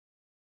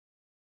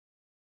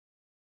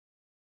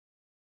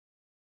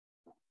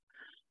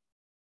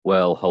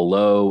Well,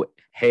 hello,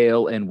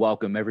 hail, and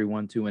welcome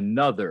everyone to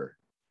another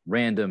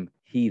Random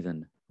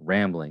Heathen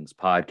Ramblings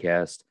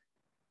podcast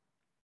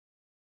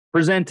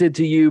presented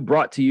to you,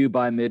 brought to you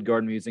by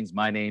Midgard Musings.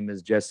 My name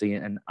is Jesse,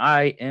 and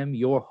I am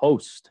your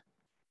host.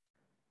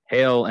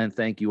 Hail and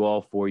thank you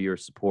all for your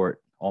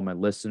support, all my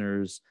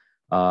listeners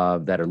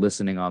that are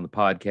listening on the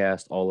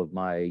podcast, all of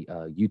my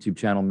YouTube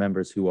channel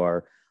members who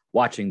are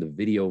watching the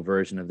video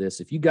version of this.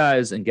 If you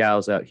guys and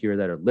gals out here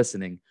that are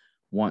listening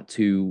want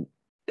to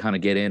kind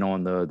of get in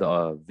on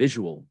the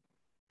visual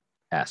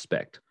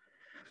aspect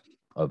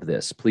of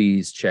this,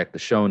 please check the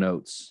show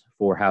notes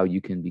for how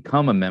you can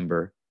become a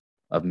member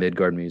of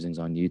Midgard Musings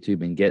on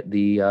YouTube and get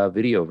the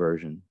video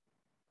version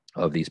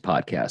of these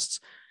podcasts.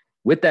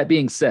 With that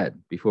being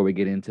said, before we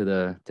get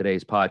into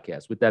today's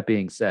podcast, with that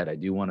being said, I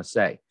do want to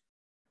say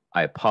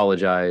I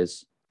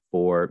apologize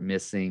for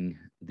missing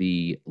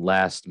the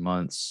last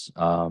month's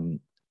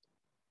live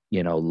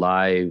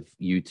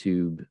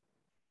YouTube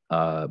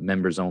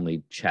members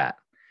only chat.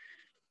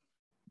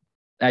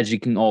 As you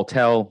can all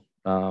tell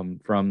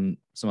from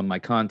some of my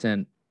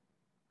content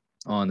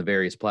on the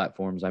various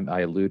platforms,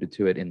 I alluded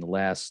to it in the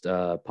last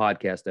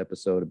podcast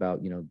episode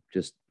about,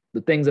 just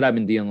the things that I've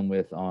been dealing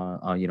with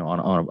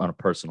on a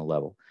personal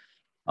level.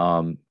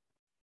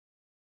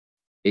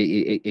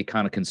 It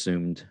kind of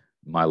consumed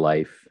my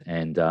life.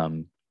 And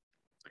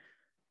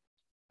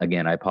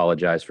again, I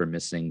apologize for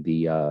missing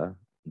the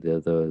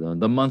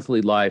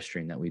monthly live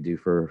stream that we do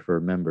for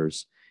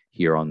members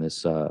here on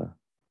this, for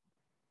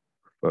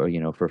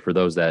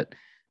those that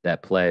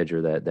pledge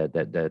or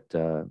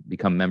that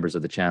become members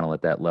of the channel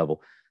at that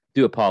level.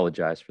 Do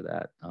apologize for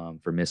that,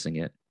 for missing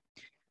it.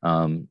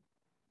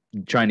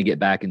 Trying to get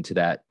back into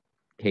that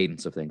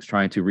cadence of things,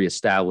 trying to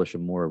reestablish a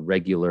more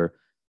regular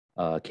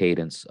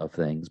cadence of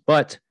things.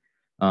 But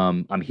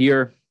I'm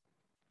here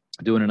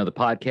doing another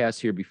podcast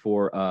here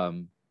before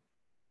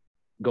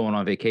going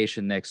on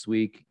vacation next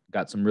week.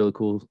 Got some really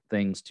cool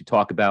things to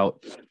talk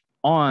about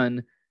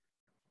on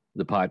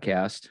the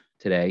podcast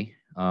today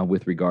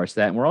with regards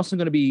to that. And we're also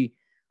going to be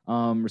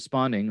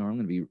responding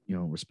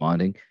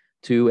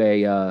to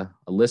a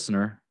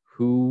listener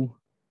who,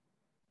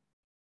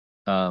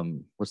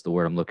 what's the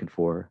word I'm looking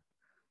for?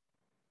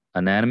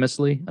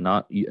 Anonymously.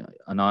 That's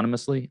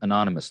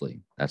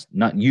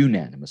not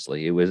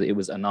unanimously. It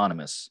was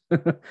anonymous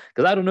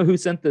because I don't know who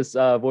sent this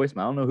voicemail.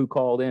 I don't know who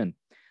called in.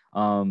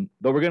 But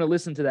we're going to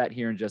listen to that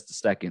here in just a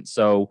second.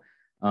 So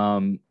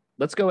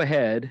let's go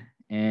ahead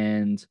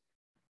and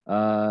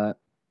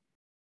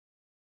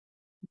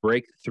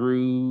break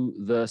through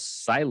the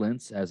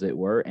silence, as it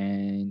were,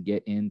 and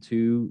get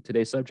into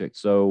today's subject.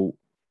 So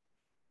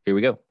here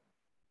we go.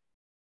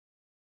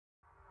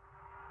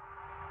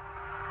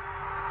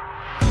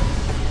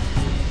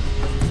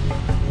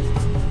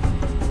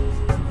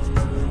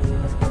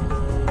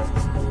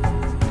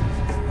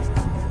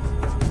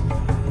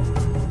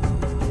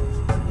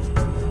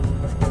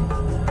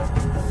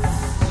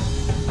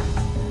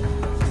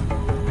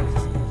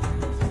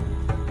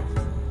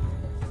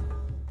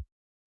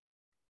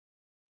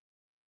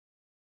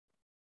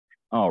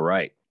 All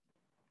right.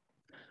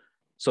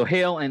 So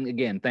hail, and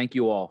again, thank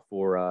you all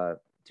for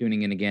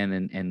tuning in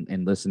again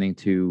and listening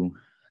to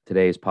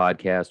today's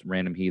podcast,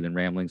 Random Heathen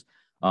Ramblings.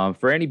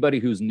 For anybody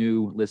who's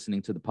new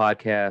listening to the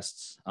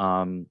podcasts,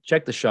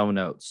 check the show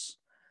notes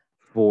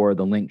for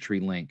the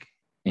Linktree link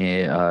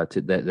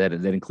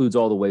that includes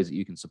all the ways that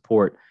you can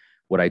support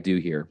what I do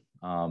here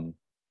on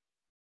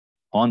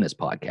this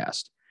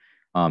podcast.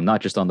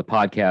 Not just on the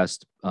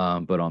podcast,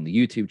 but on the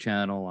YouTube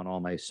channel, on all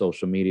my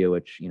social media,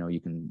 which, you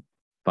can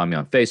find me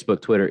on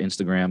Facebook, Twitter,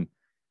 Instagram.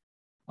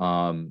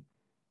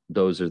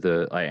 Those are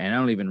and I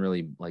don't even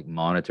really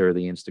monitor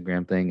the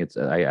Instagram thing.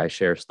 I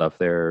share stuff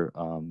there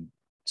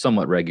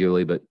somewhat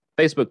regularly, but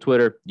Facebook,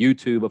 Twitter,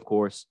 YouTube, of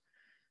course,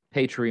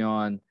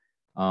 Patreon,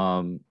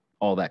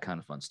 all that kind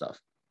of fun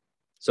stuff.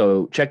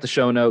 So check the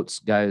show notes,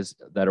 guys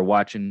that are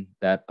watching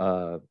that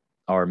are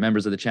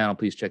members of the channel.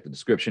 Please check the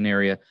description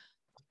area.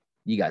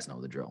 You guys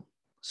know the drill.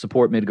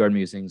 Support Midgard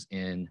Musings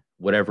in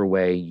whatever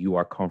way you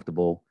are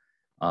comfortable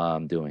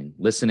doing,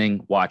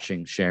 listening,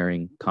 watching,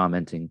 sharing,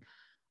 commenting,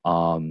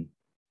 calling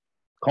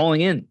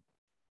in,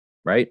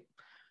 right?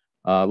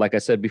 Like I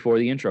said before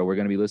the intro, we're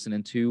going to be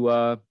listening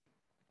to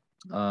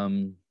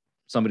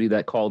somebody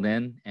that called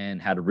in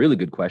and had a really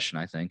good question,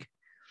 I think,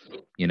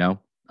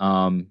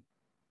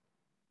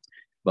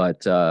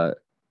 but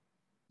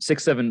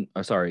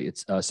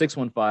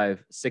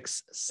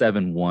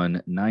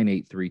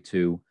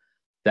 615-671-9832.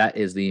 That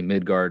is the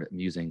Midgard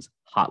Musings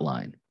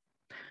hotline.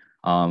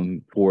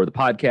 For the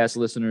podcast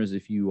listeners,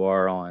 if you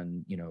are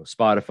on,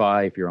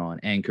 Spotify, if you're on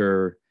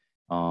Anchor,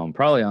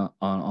 probably on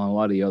a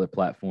lot of the other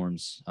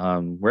platforms,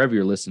 wherever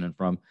you're listening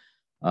from,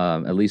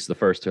 at least the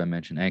first two I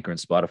mentioned, Anchor and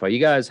Spotify, you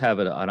guys have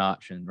an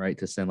option, right,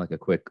 to send a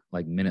quick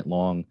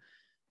minute-long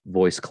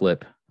voice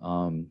clip,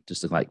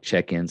 just to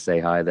check in, say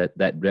hi.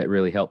 That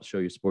really helps show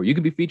your support. You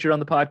can be featured on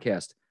the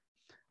podcast.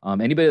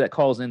 Anybody that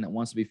calls in that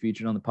wants to be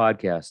featured on the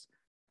podcast,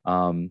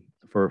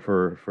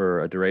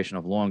 for a duration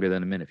of longer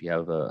than a minute, if you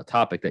have a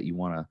topic that you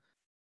want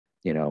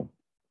to,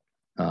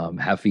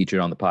 have featured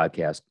on the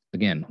podcast.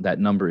 Again, that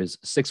number is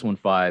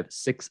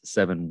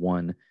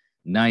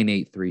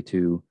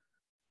 615-671-9832.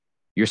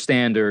 Your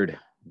standard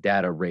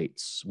data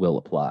rates will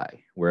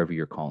apply wherever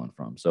you're calling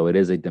from. So it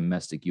is a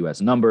domestic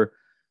U.S. number.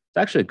 It's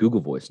actually a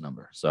Google Voice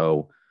number.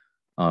 So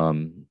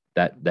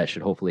that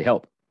should hopefully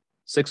help.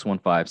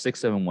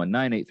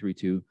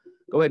 615-671-9832.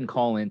 Go ahead and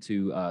call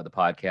into the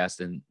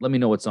podcast and let me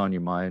know what's on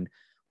your mind,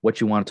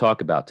 what you want to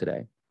talk about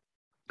today.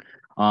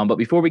 But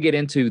before we get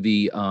into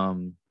the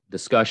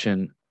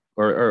discussion,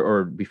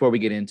 or before we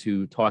get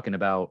into talking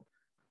about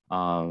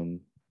the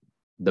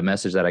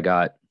message that I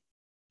got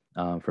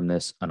from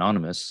this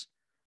anonymous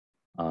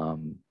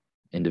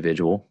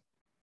individual,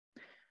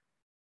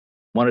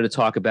 wanted to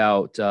talk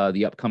about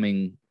the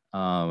upcoming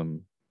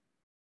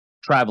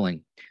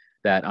traveling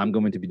that I'm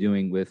going to be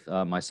doing with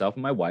myself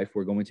and my wife.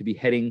 We're going to be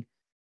heading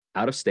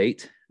out of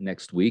state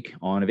next week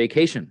on a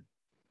vacation.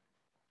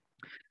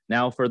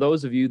 Now, for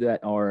those of you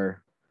that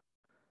are,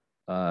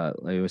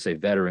 let me say,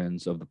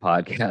 veterans of the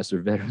podcast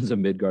or veterans of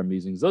Midgard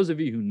Musings, those of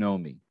you who know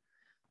me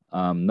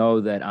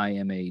know that I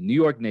am a New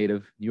York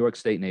native, New York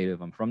State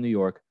native. I'm from New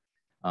York.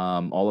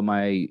 All of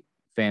my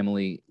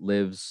family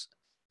lives,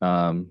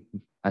 I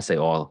say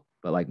all,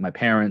 but like my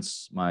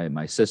parents,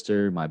 my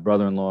sister, my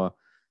brother-in-law,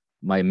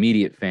 my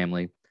immediate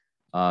family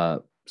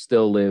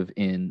still live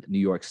in New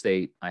York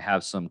State. I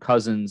have some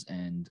cousins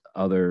and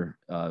other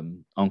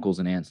uncles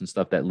and aunts and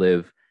stuff that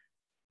live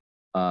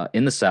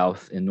in the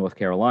South, in North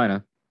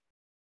Carolina,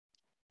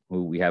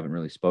 who we haven't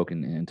really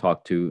spoken and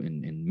talked to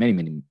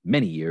in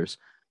many years.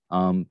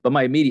 But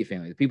my immediate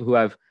family, the people who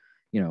I've,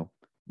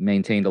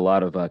 maintained a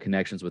lot of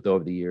connections with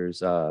over the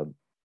years,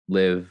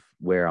 live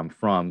where I'm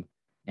from.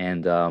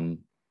 And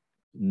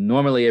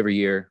normally every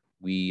year,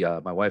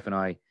 my wife and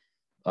I,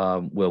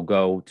 will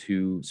go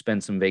to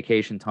spend some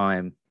vacation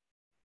time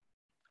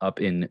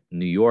up in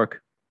New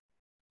York,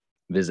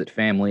 visit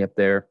family up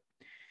there.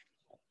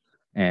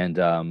 And,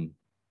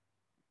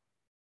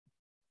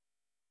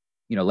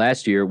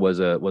 last year was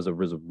a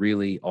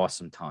really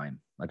awesome time.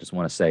 I just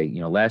want to say,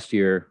 last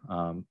year,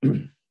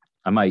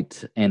 I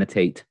might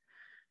annotate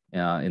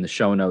in the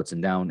show notes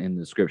and down in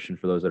the description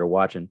for those that are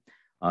watching.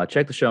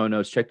 Check the show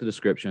notes, check the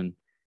description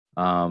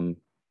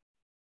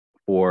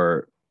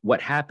for what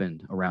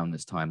happened around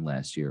this time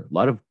last year. A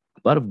lot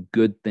of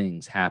good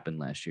things happened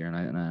last year,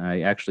 and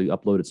I actually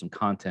uploaded some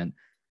content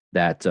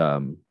that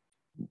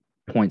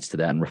points to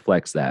that and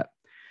reflects that,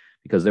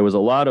 because there was a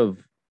lot of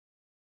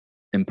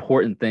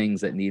important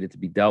things that needed to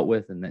be dealt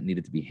with and that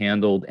needed to be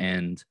handled,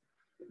 and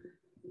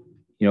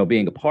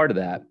being a part of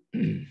that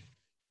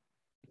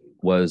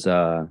was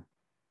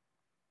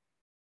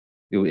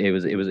it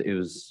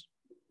was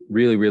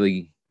really,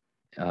 really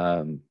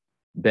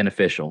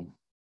beneficial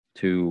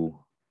to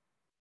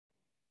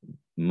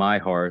my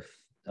hearth,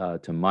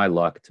 to my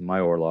luck, to my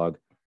orlog.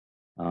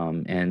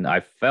 And I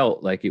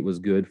felt like it was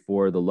good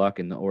for the luck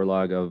and the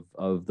orlog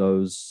of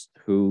those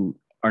who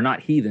are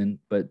not heathen,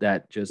 but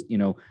that just,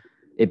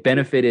 it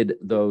benefited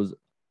those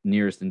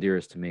nearest and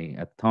dearest to me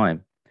at the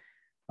time.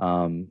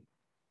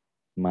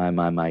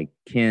 My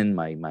kin,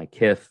 my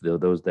kith,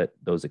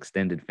 those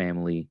extended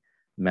family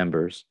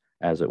members,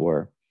 as it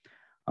were.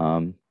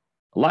 A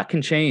lot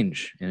can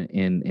change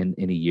in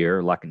a year.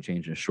 A lot can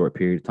change in a short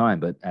period of time.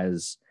 But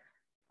as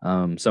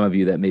some of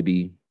you that may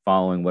be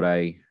following what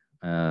I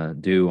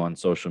do on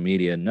social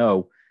media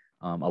know,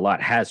 a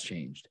lot has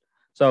changed.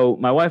 So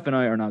my wife and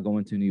I are not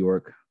going to New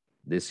York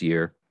this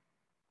year.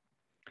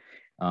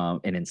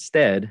 And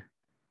instead,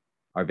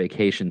 our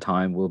vacation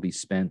time will be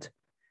spent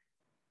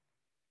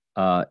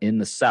in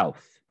the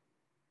South.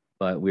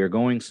 But we are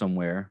going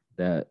somewhere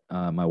that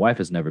my wife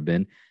has never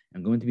been.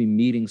 I'm going to be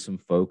meeting some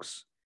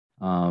folks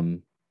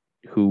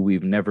who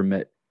we've never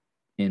met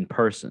in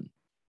person.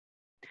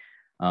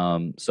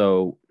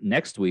 So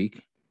next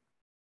week,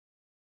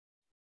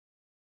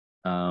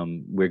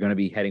 we're going to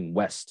be heading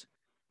west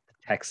to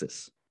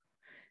Texas,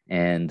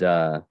 and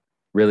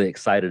really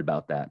excited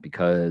about that,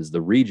 because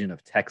the region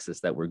of Texas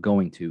that we're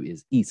going to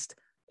is East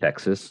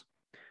Texas.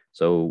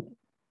 So,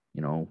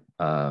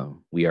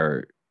 we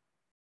are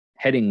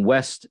heading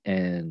west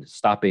and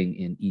stopping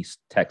in East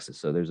Texas.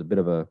 So there's a bit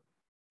of a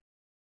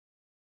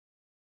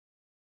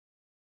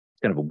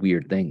kind of a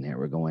weird thing there.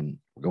 We're going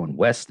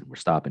west and we're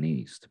stopping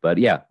east, but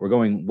yeah, we're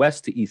going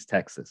west to East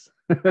Texas.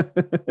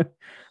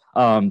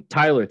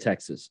 Tyler,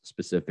 Texas,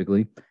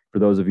 specifically. For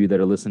those of you that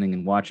are listening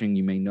and watching,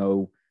 you may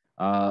know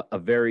a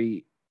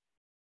very,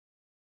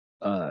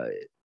 I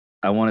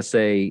want to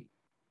say,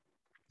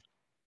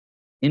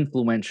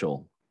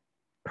 influential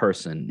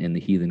person in the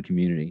heathen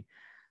community,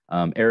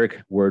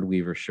 Eric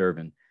Wordweaver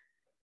Shervin,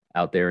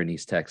 out there in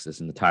East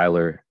Texas, in the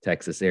Tyler,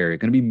 Texas area.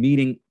 Going to be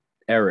meeting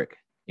Eric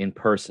in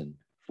person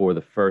for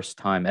the first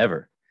time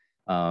ever.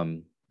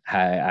 Eric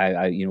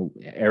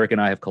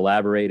and I have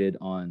collaborated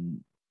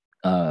on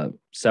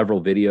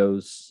several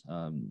videos.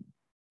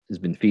 Has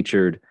been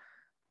featured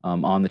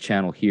on the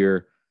channel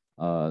here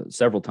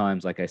several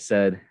times, like I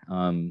said,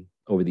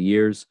 over the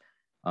years.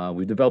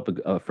 We've developed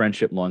a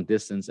friendship long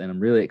distance, and I'm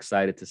really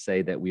excited to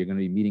say that we are going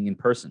to be meeting in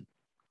person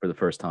for the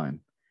first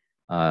time.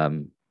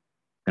 Going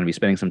to be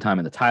spending some time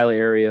in the Tyler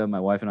area. My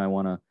wife and I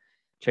want to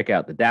check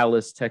out the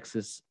Dallas,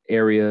 Texas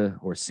area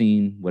or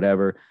scene,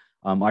 whatever.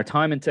 Our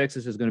time in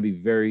Texas is going to be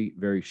very,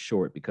 very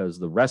short because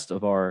the rest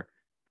of our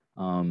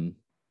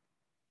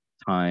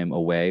time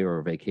away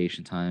or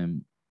vacation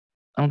time,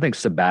 I don't think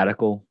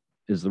sabbatical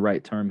is the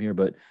right term here,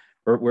 but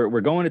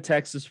we're going to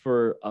Texas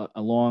for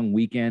a long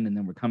weekend, and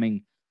then we're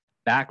coming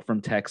back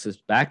from Texas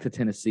back to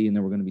Tennessee, and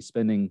then we're going to be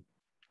spending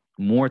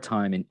more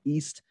time in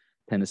East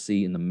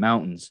Tennessee in the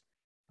mountains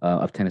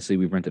of Tennessee.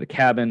 We've rented a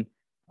cabin,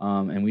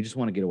 and we just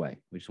want to get away.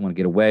 We just want to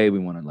get away. We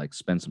want to like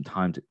spend some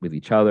time with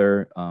each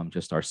other,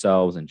 just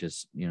ourselves, and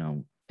just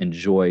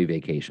enjoy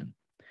vacation.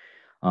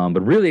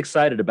 But really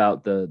excited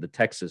about the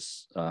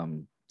Texas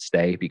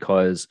stay,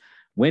 because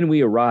when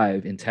we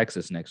arrive in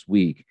Texas next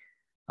week,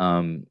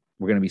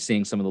 we're going to be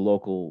seeing some of the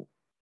local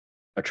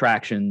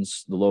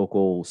attractions, the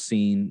local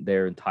scene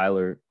there in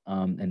Tyler,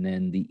 and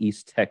then the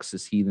East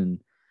Texas Heathen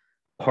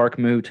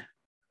Parkmoot,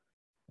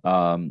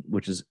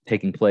 which is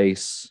taking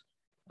place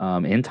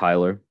in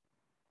Tyler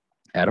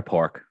at a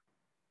park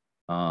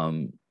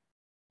on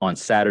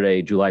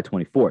Saturday, July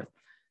 24th.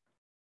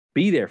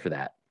 Be there for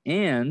that.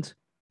 And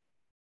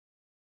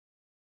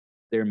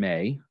there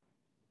may,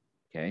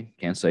 okay,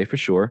 can't say for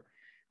sure.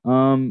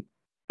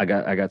 I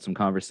got some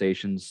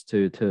conversations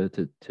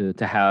to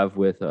have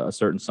with a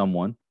certain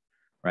someone,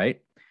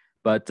 right?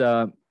 But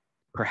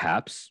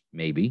perhaps,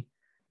 maybe,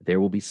 there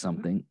will be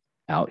something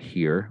out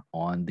here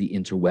on the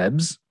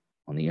interwebs,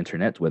 on the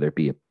internet, whether it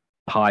be a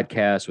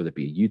podcast, whether it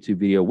be a YouTube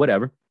video,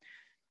 whatever,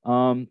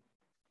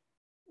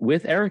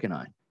 with Eric and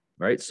I,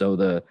 right? So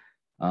the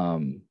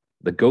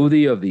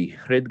Gothi of the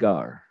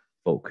Hridgar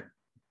folk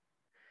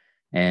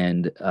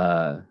and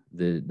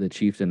the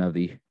chieftain of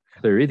the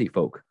Hlerithi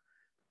folk,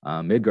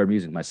 Midgard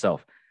Musings,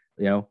 myself,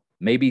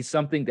 maybe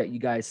something that you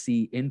guys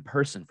see in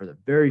person for the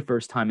very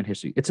first time in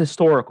history. It's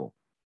historical.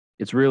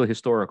 It's really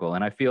historical.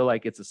 And I feel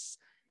like it's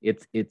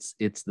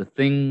the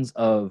things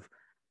of,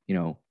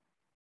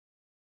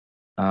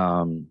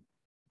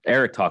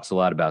 Eric talks a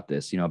lot about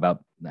this,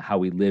 about how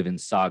we live in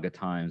saga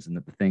times, and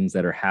that the things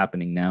that are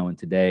happening now and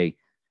today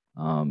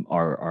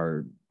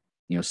are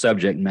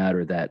subject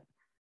matter that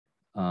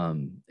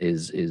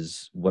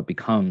is what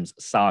becomes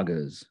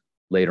sagas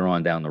later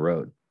on down the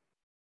road.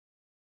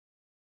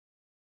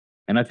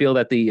 And I feel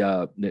that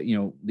the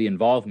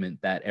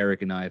involvement that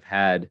Eric and I have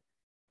had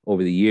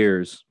over the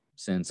years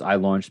since I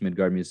launched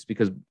Midgard Musings,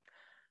 because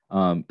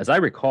as I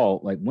recall,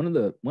 like one of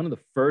the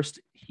first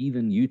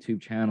Heathen YouTube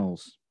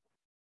channels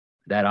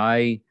that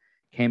I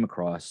came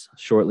across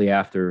shortly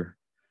after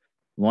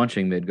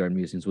launching Midgard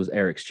Musings was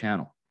Eric's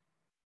channel,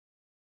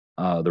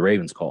 The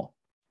Raven's Call,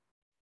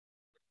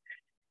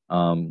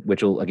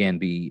 which will again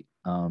be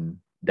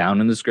down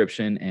in the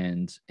description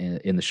and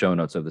in the show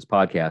notes of this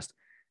podcast.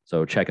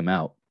 So check him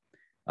out,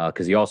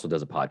 because he also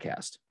does a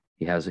podcast.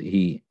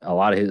 A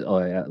lot of his,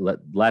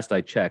 last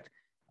I checked,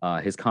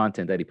 his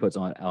content that he puts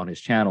on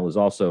his channel is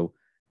also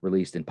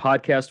released in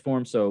podcast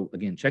form. So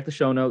again, check the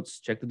show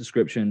notes, check the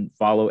description,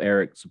 follow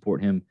Eric,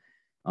 support him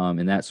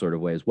in that sort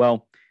of way as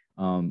well.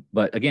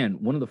 But again,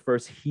 one of the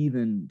first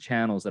Heathen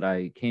channels that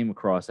I came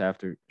across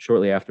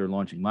shortly after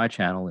launching my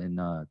channel in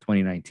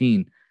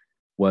 2019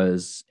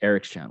 was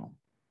Eric's channel.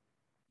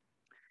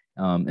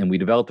 And we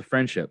developed a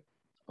friendship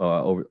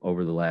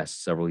over the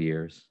last several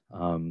years.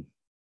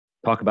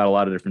 Talk about a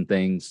lot of different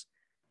things,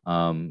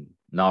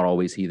 not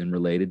always Heathen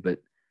related, but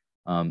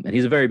and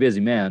he's a very busy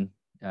man,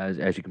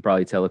 as you can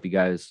probably tell if you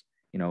guys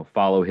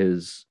follow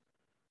his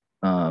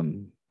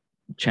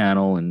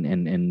channel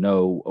and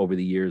know over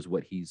the years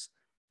what he's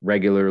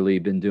regularly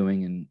been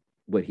doing and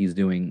what he's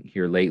doing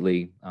here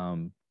lately.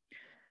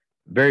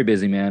 Very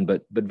busy man,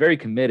 but very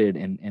committed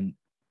and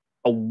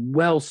a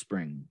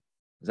wellspring.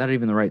 Is that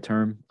even the right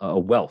term? A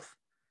wealth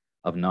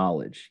of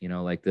knowledge.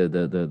 Like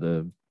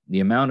the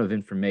amount of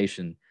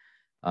information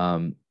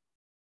that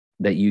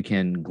you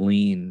can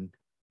glean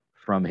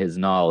from his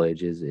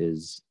knowledge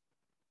is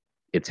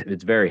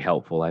it's very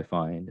helpful, I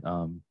find.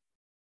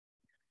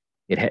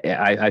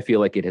 I feel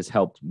like it has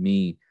helped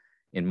me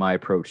in my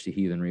approach to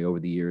heathenry over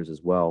the years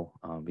as well,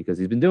 because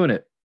he's been doing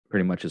it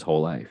pretty much his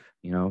whole life.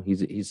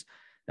 He's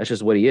that's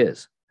just what he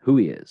is, who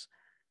he is.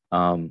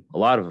 A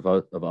lot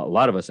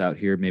of us out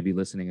here maybe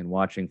listening and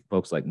watching,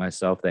 folks like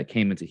myself that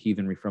came into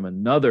heathenry from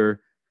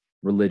another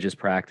religious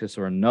practice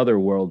or another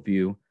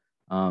worldview,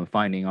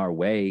 finding our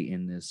way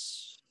in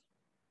this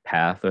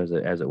path, as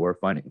it were,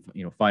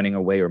 finding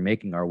our way or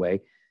making our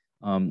way.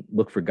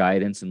 Look for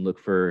guidance and look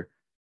for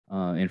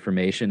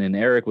information. And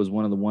Eric was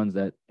one of the ones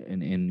that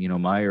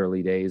in my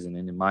early days and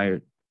in my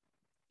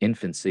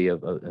infancy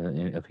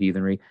of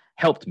heathenry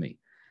helped me.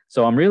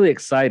 So I'm really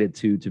excited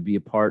to be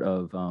a part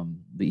of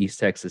the East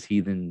Texas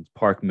Heathen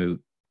Parkmoot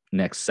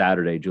next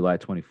Saturday, July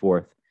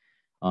 24th.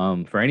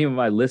 For any of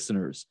my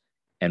listeners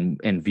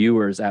and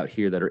viewers out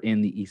here that are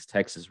in the East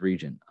Texas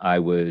region, I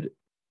would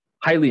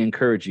highly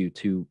encourage you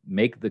to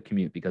make the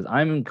commute, because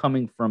I'm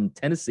coming from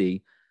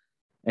Tennessee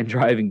and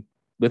driving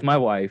with my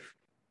wife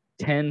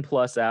 10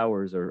 plus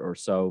hours or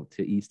so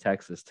to East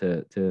Texas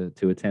to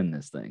attend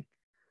this thing.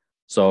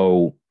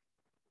 So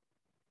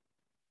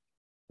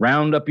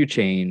round up your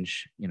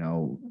change,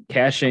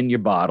 cash in your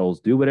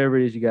bottles, do whatever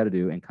it is you got to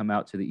do, and come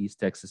out to the East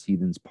Texas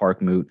Heathens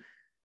Parkmoot.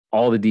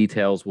 All the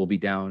details will be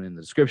down in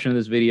the description of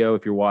this video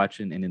if you're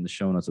watching, and in the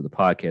show notes of the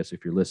podcast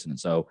if you're listening.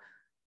 So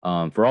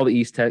for all the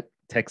East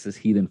Texas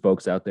Heathen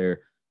folks out there,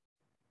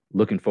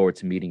 looking forward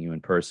to meeting you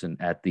in person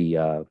at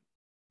the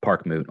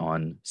Parkmoot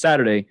on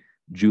Saturday,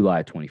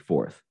 July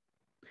 24th.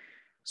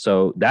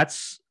 So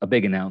that's a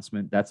big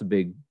announcement. That's a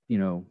big,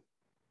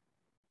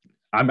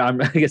 I'm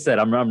like I said,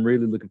 I'm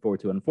really looking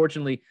forward to it.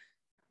 Unfortunately,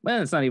 well,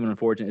 it's not even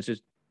unfortunate. It's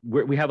just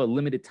we have a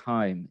limited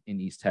time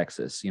in East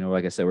Texas.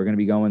 Like I said, we're going to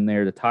be going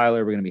there to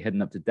Tyler. We're going to be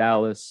heading up to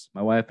Dallas,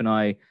 my wife and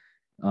I,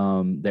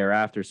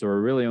 thereafter. So we're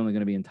really only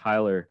going to be in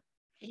Tyler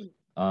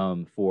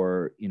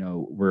for,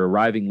 we're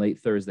arriving late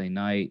Thursday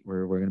night.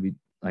 We're going to be,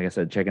 like I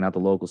said, checking out the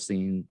local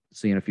scene,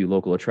 seeing a few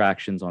local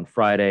attractions on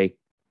Friday,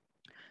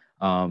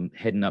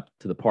 heading up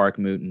to the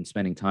Parkmoot and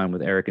spending time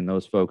with Eric and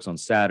those folks on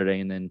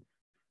Saturday. And then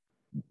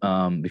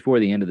before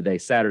the end of the day,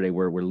 Saturday,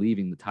 we're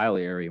leaving the Tyler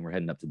area and we're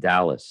heading up to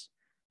Dallas.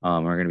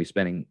 We're going to be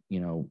spending,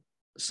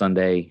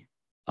 Sunday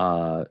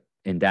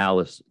in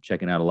Dallas,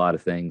 checking out a lot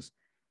of things,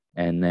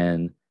 and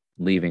then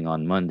leaving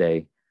on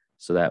Monday.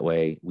 So that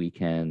way we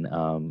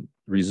can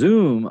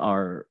resume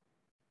our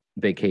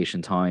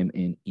vacation time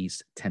in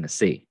East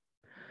Tennessee.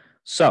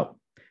 So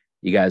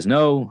you guys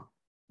know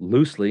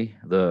loosely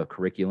the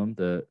curriculum,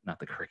 not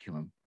the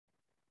curriculum.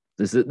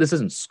 This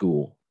isn't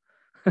school.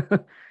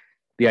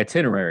 The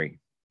itinerary.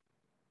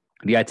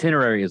 The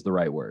itinerary is the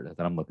right word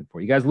that I'm looking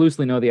for. You guys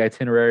loosely know the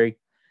itinerary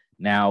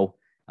now.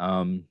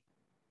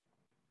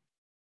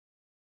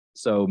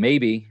 So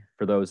maybe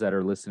for those that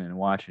are listening and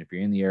watching, if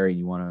you're in the area and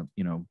you want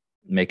to,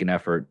 make an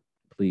effort,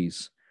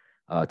 please,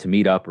 to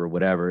meet up or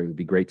whatever, it would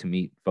be great to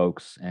meet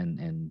folks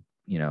and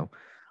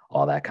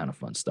all that kind of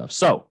fun stuff.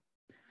 So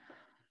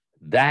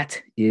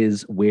that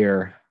is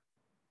where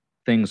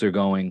things are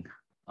going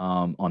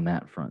on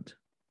that front.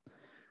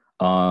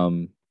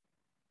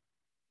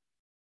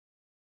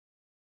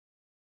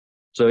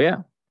 So yeah,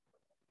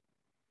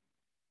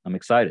 I'm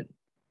excited.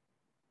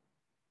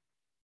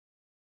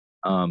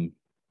 I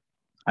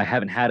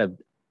haven't had a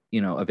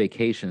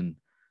vacation,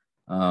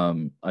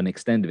 an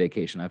extended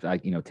vacation.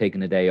 I've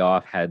taken a day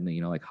off, had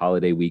like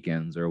holiday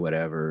weekends or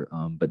whatever.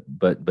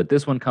 But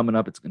this one coming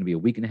up, it's going to be a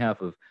week and a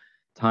half of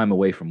time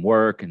away from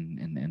work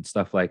and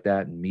stuff like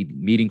that, and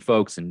meeting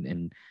folks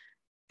and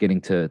getting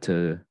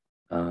to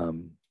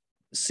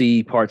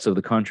see parts of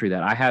the country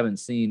that I haven't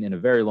seen in a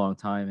very long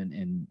time.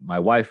 And my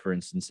wife, for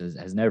instance,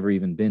 has never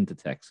even been to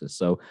Texas.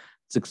 So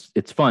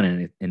it's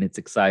fun and it's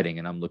exciting,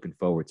 and I'm looking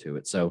forward to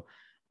it. So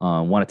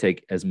want to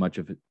take as much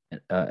of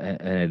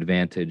an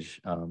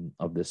advantage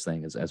of this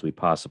thing as we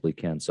possibly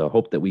can. So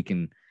hope that we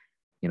can,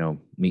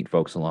 meet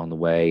folks along the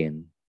way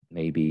and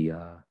maybe,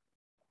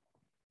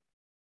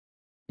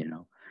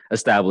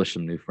 establish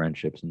some new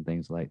friendships and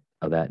things like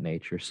of that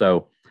nature.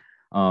 So,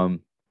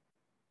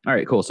 all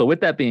right, cool. So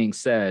with that being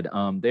said,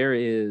 there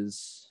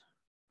is,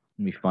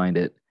 let me find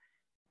it.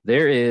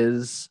 There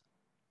is,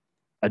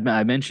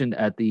 I mentioned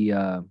at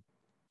the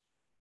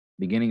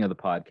beginning of the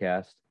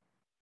podcast,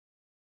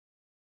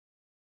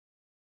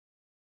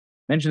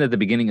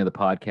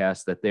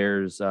 that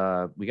there's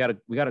we got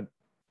a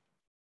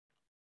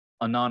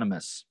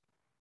anonymous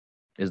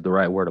is the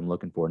right word I'm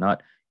looking for,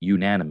 not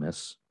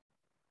unanimous,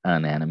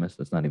 anonymous.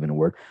 That's not even a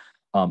word.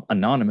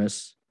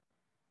 Anonymous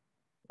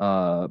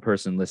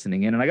person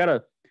listening in, and I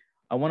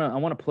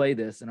want to play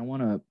this, and I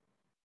want to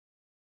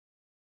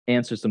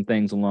answer some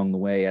things along the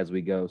way as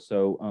we go.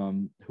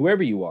 So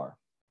whoever you are,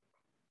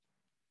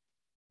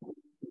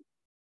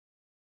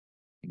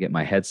 I get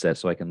my headset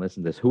so I can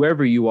listen to this.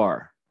 Whoever you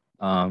are,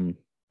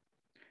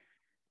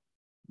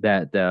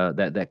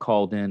 that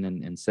called in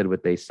and said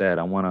what they said,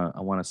 I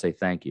want to say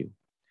thank you.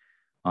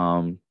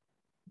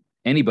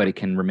 Anybody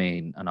can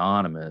remain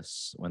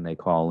anonymous when they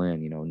call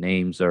in.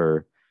 Names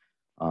are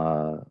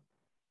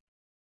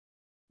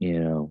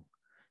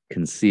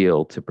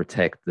concealed to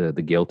protect the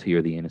guilty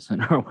or the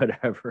innocent or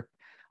whatever.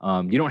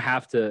 You don't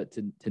have to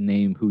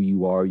name who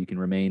you are. You can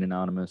remain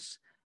anonymous.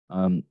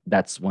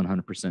 That's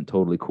 100%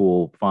 totally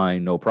cool.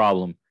 Fine, no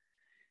problem.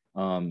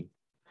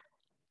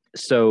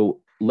 So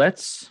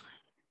let's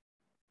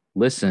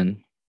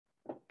listen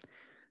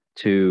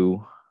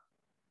to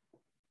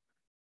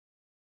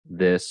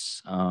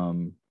this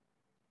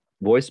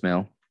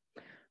voicemail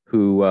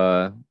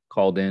who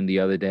called in the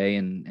other day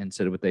and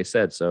said what they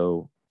said.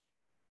 So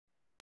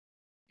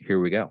here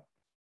we go.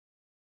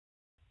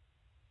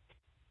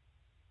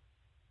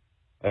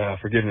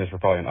 Forgiveness for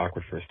probably an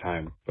awkward first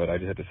time, but I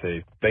just have to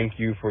say thank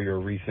you for your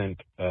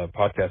recent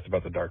podcast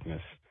about the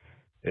darkness.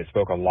 It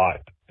spoke a lot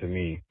to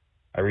me.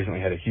 I recently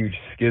had a huge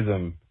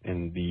schism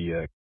in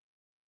the...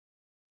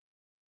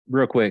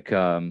 Real quick,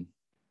 let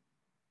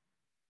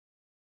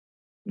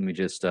me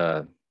just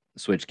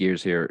switch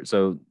gears here.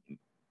 So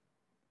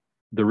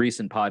the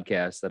recent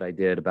podcast that I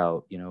did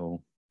about,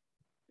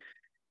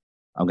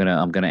 I'm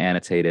gonna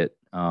annotate it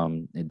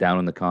down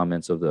in the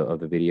comments of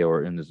the video,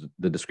 or in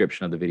the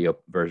description of the video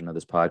version of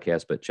this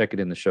podcast. But check it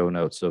in the show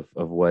notes of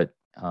what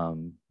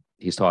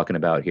he's talking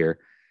about here.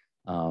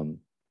 Um,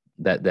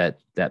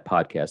 that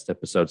podcast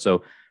episode.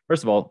 So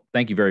first of all,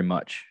 thank you very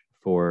much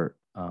for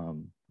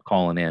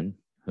calling in,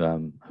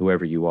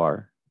 whoever you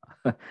are.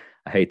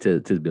 I hate to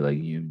be like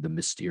you, the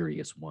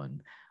mysterious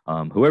one.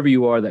 Whoever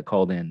you are that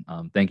called in,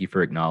 thank you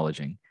for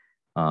acknowledging.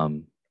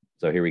 So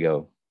here we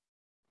go.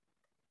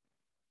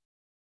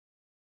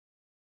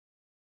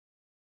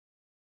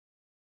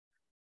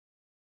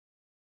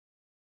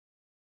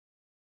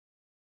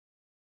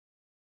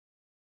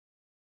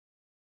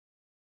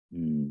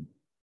 Mm.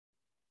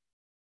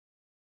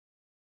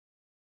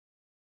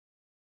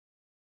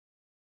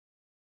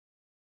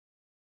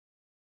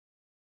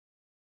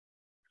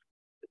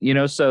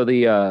 So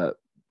the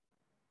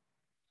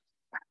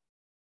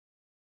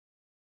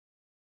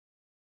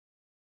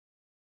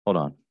hold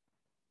on.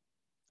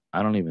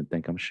 I don't even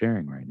think I'm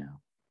sharing right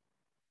now.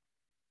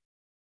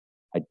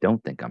 I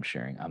don't think I'm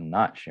sharing. I'm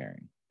not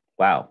sharing.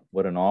 Wow,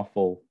 what an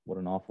awful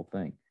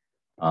thing.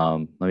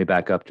 Let me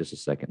back up just a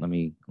second. Let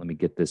me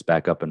get this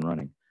back up and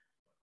running.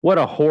 What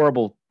a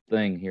horrible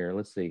thing here.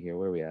 Let's see here.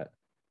 Where are we at?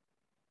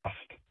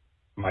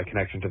 My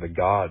connection to the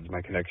gods,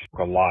 my connection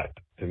a lot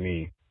to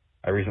me.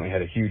 I recently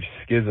had a huge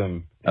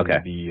schism in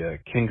the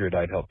kindred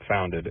I'd helped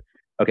founded.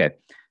 Okay.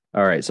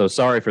 All right. So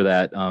sorry for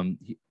that.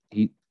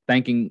 He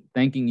thanking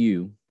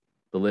you,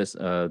 the list,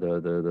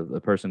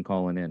 the person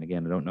calling in.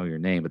 Again, I don't know your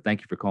name, but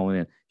thank you for calling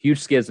in. Huge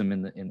schism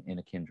in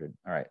a kindred.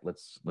 All right,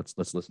 let's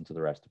listen to the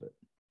rest of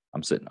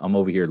it. I'm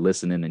over here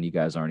listening, and you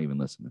guys aren't even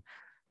listening.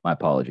 My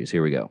apologies.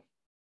 Here we go.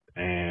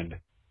 And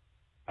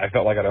I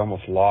felt like I'd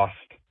almost lost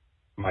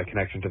my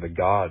connection to the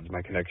gods,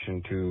 my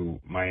connection to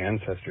my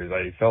ancestors.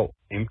 I felt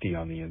empty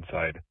on the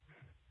inside.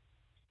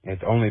 And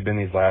it's only been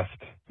these last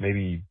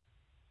maybe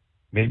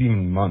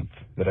month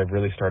that I've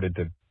really started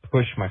to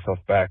push myself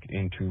back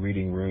into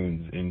reading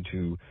runes,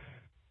 into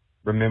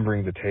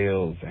remembering the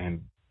tales,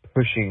 and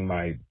pushing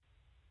my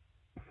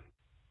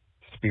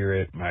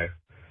spirit, my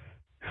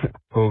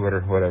Hogard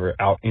or whatever,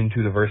 out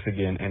into the verse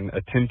again and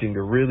attempting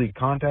to really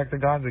contact the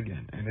gods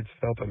again. And it's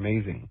felt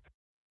amazing.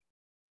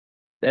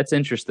 That's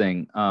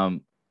interesting.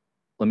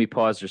 Let me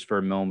pause just for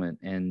a moment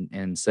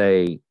and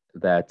say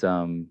that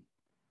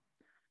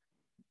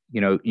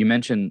you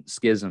mentioned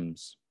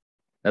schisms.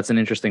 That's an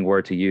interesting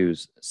word to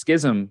use.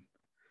 Schism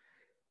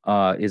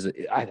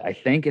I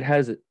think it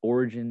has an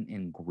origin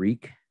in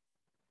Greek.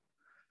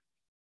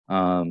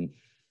 Matter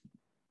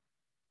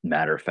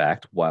of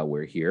fact, while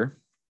we're here,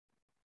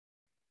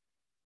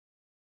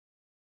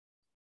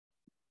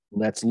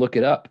 let's look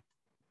it up.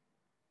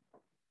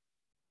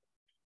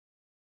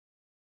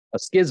 A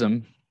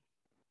schism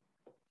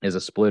is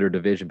a split or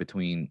division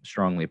between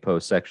strongly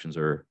opposed sections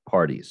or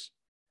parties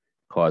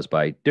caused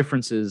by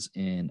differences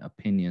in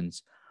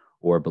opinions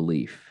or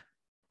belief.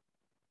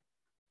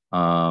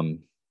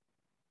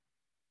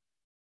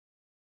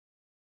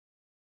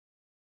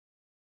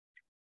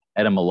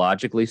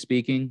 Etymologically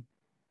speaking,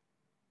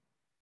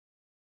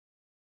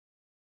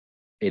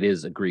 it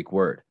is a Greek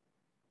word,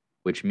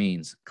 which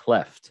means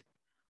cleft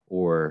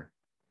or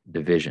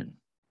division.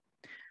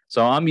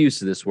 So I'm used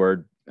to this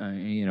word,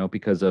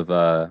 because of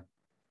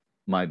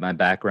my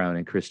background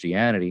in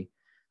Christianity.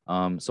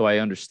 So I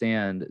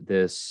understand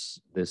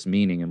this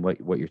meaning and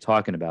what you're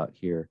talking about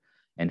here,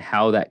 and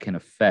how that can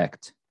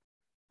affect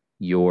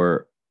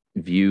your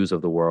views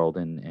of the world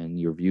and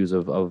your views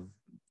of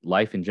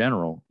life in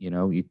general.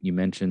 You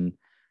mentioned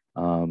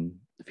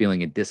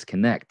feeling a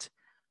disconnect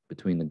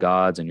between the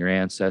gods and your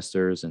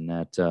ancestors, and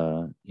that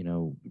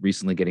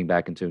recently getting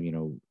back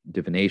into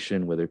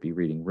divination, whether it be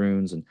reading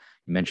runes, and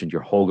you mentioned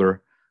your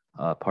Holger,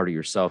 part of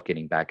yourself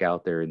getting back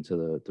out there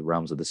into the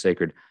realms of the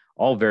sacred.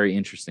 All very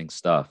interesting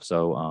stuff.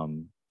 So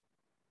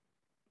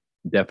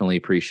definitely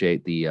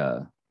appreciate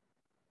the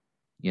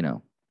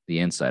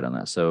insight on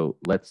that. So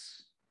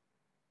let's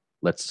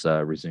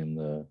resume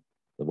the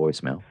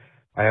voicemail.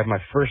 I have my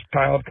first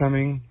child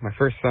coming, my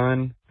first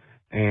son,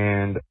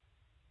 and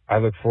I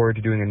look forward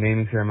to doing a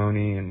naming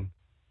ceremony and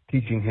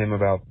teaching him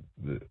about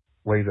the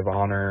ways of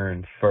honor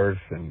and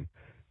firth and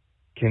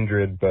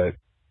kindred. But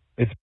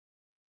it's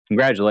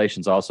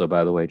congratulations, also,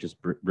 by the way, just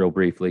real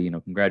briefly,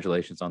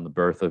 congratulations on the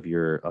birth of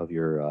your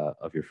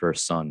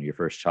first son, your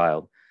first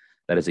child.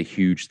 That is a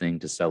huge thing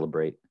to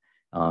celebrate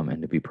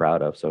and to be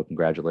proud of. So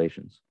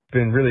congratulations. It's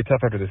been really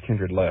tough after this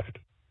kindred left.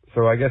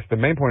 So I guess the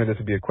main point of this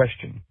would be a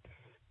question.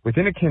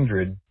 Within a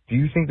kindred, do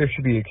you think there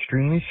should be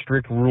extremely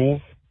strict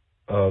rules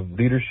of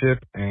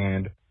leadership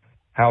and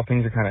how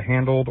things are kind of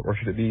handled, or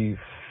should it be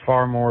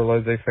far more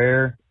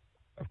laissez-faire?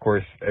 Of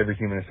course, every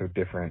human is so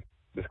different.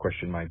 This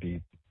question might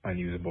be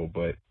unusable,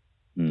 but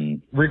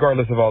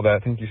regardless of all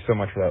that, thank you so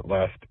much for that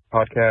last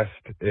podcast.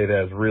 It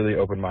has really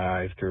opened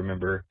my eyes to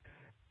remember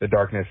the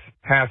darkness,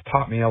 has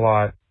taught me a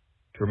lot,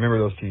 to remember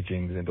those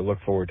teachings and to look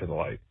forward to the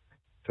light.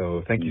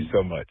 So thank you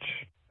so much.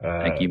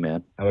 Thank you,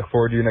 man. I look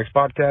forward to your next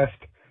podcast.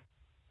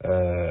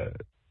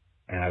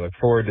 And I look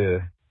forward to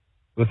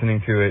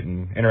listening to it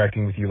and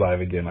interacting with you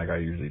live again like I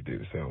usually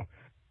do. So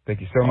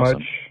thank you so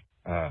much.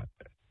 Awesome.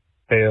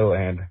 Hail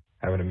and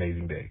have an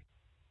amazing day.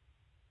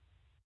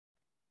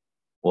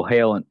 Well,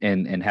 hail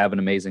and have an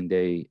amazing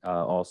day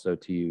also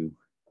to you.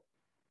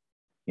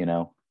 You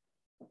know,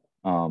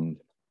 um,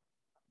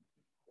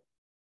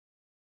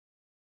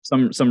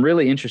 some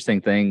really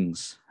interesting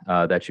things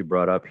that you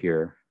brought up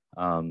here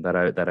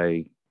that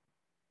I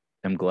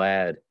am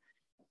glad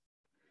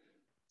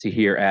to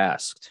hear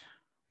asked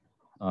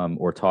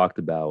or talked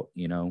about.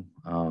 The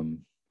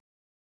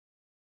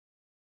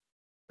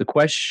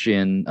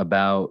question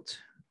about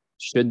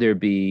should there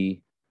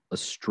be a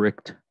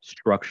strict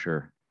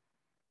structure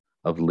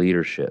of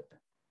leadership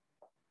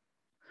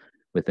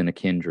within a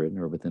kindred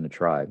or within a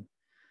tribe.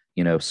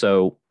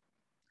 So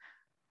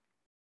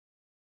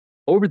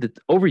over the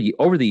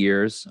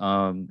years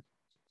of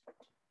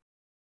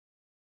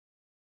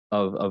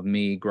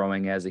me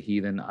growing as a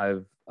heathen,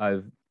 I've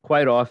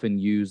quite often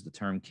used the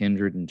term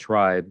kindred and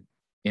tribe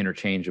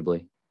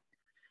interchangeably.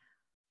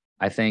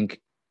 I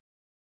think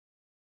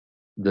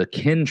the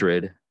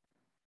kindred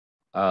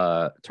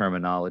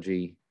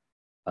terminology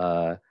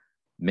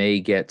may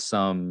get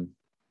some,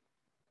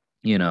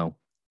 I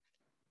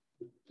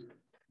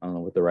don't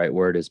know what the right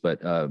word is,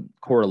 but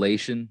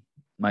correlation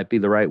might be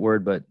the right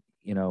word, but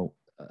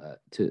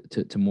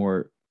to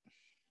more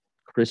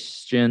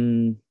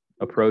Christian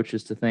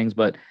approaches to things.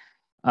 But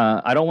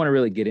I don't want to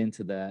really get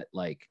into that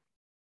like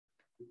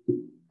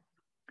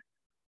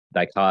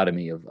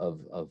dichotomy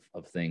of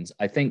things.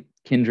 I think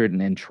kindred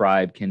and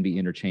tribe can be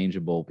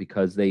interchangeable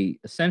because they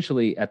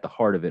essentially at the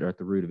heart of it or at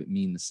the root of it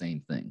mean the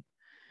same thing.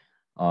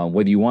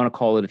 Whether you want to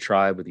call it a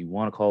tribe, whether you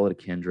want to call it a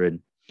kindred,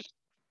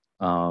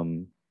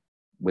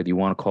 whether you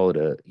want to call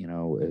it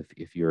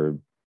if you're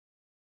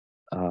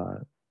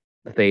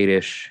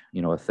Thadish,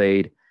 a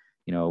Thade,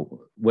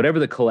 whatever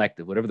the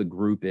collective, whatever the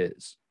group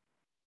is.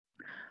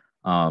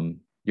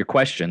 Your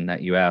question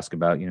that you ask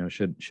about,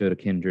 should a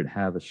kindred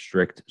have a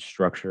strict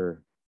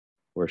structure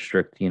or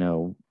strict,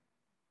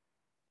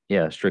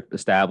 strict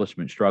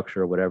establishment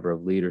structure or whatever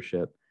of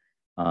leadership,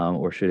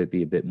 or should it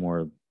be a bit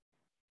more,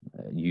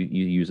 you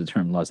use the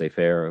term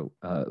laissez-faire,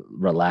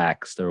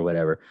 relaxed or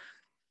whatever.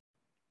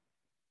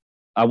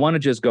 I want to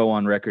just go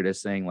on record as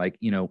saying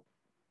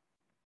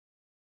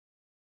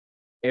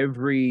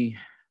every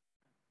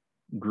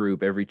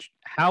group,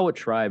 how a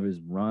tribe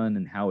is run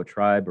and how a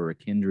tribe or a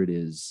kindred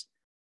is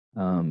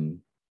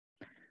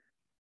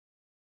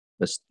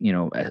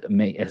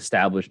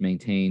established,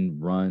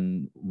 maintained,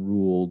 run,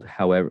 ruled,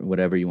 however,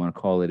 whatever you want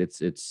to call it.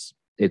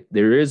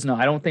 There is no,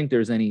 I don't think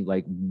there's any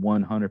like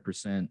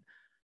 100%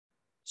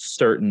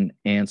 certain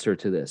answer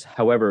to this.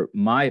 However,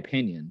 my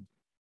opinion,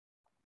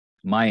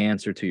 my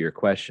answer to your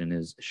question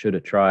is, should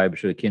a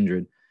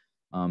kindred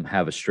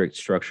have a strict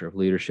structure of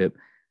leadership?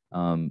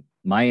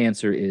 My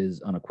answer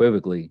is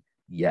unequivocally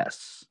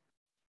yes.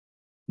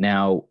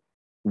 Now,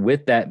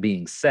 with that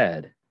being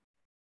said,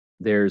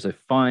 there's a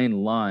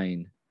fine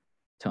line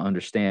to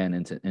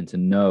understand and to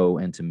know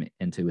and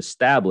to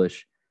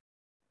establish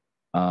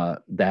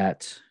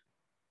that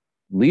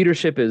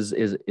leadership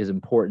is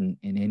important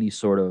in any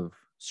sort of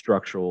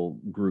structural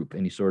group,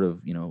 any sort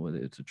of, whether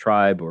it's a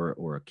tribe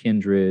or a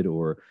kindred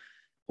or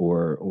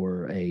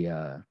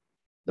a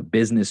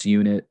business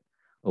unit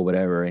or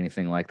whatever,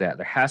 anything like that.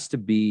 There has to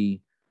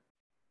be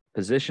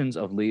positions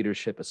of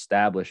leadership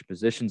established,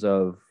 positions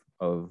of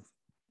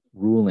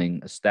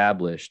ruling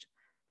established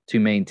to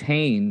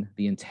maintain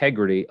the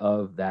integrity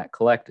of that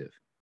collective.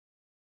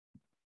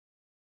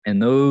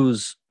 And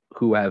those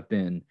who have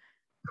been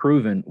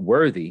proven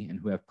worthy and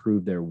who have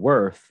proved their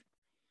worth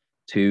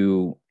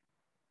to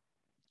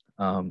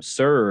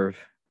serve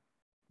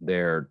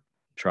their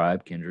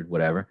tribe, kindred,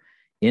 whatever,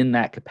 in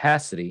that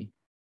capacity,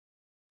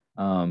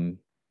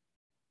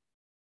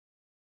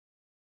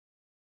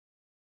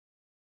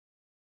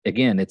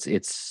 again, it's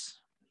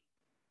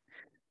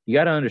you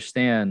got to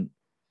understand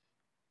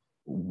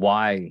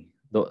why.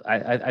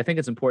 I think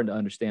it's important to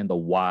understand the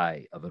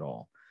why of it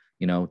all.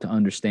 To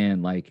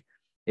understand like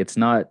it's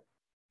not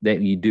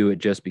that you do it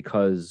just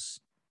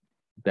because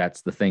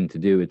that's the thing to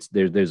do. It's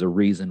there's a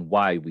reason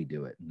why we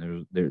do it.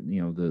 And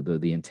there's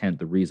the intent,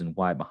 the reason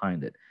why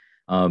behind it.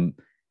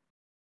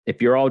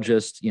 If you're all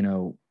just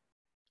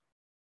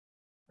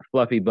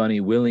fluffy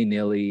bunny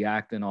willy-nilly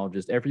acting all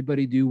just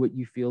everybody do what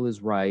you feel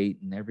is right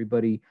and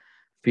everybody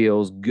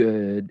feels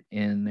good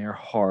in their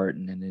heart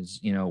and is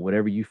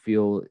whatever you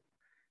feel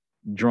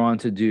drawn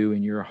to do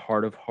in your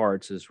heart of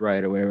hearts is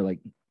right or whatever, like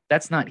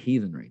that's not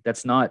heathenry.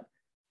 That's not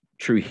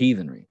true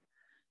heathenry.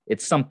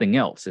 It's something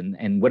else.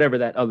 And whatever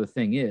that other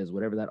thing is,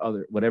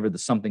 whatever the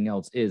something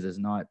else is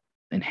not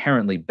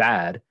inherently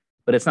bad,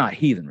 but it's not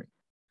heathenry.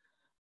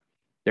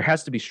 There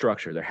has to be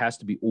structure. There has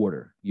to be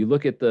order. You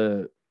look at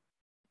the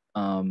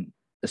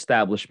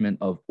establishment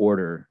of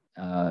order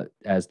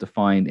as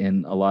defined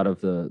in a lot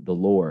of the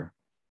lore.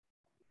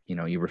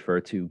 You refer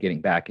to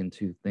getting back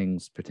into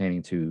things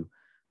pertaining to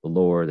the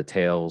lore, the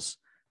tales,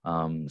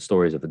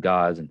 stories of the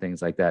gods and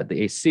things like that.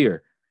 The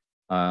Aesir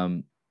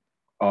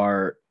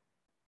are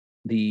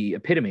the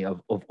epitome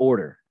of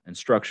order and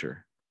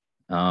structure.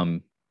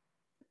 And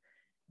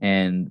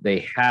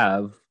they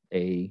have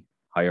a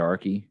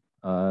hierarchy.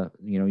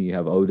 You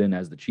have Odin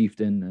as the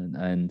chieftain,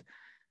 and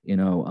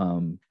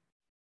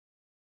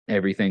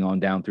everything on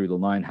down through the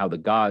line, how the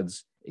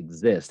gods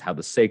exist, how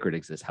the sacred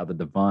exists, how the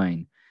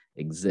divine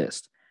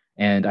exists.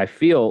 And I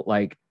feel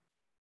like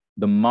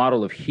the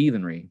model of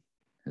heathenry,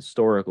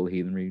 historical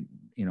heathenry,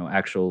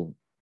 actual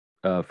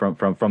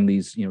from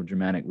these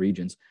Germanic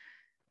regions,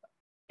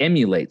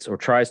 emulates or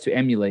tries to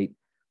emulate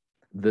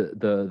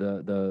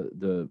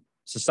the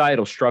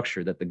societal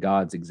structure that the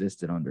gods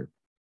existed under.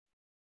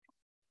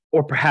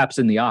 Or perhaps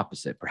in the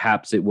opposite.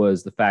 Perhaps it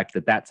was the fact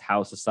that that's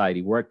how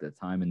society worked at the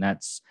time, and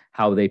that's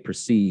how they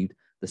perceived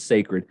the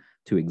sacred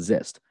to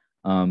exist.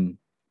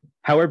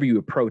 However you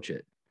approach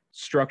it,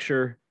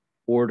 structure,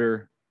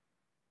 order,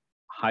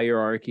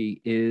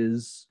 hierarchy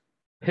is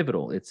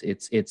pivotal. It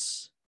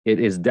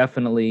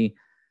definitely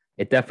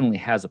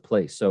has a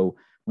place. So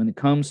when it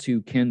comes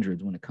to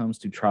kindreds, when it comes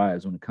to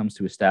tribes, when it comes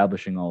to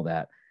establishing all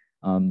that,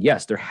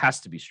 yes, there has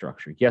to be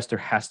structure. Yes, there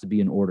has to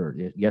be an order.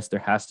 Yes, there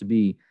has to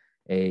be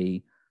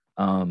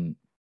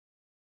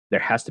there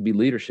has to be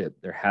leadership.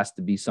 There has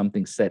to be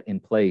something set in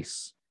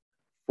place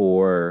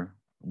for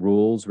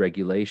rules,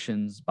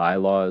 regulations,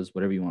 bylaws,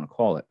 whatever you want to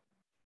call it.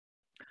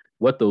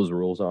 What those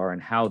rules are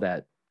and how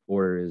that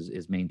order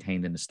is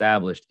maintained and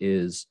established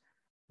is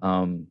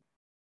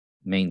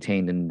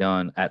maintained and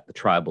done at the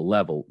tribal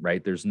level,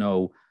 right? There's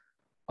no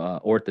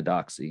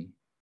orthodoxy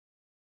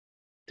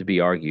to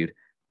be argued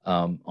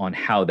on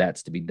how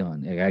that's to be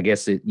done. I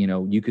guess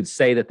you could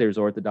say that there's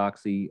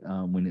orthodoxy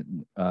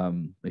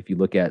if you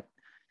look at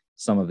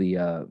some of the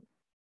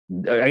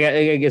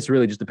I guess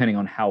really just depending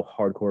on how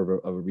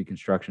hardcore of a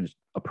reconstructionist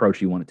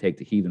approach you want to take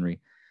to heathenry.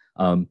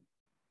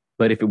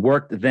 But if it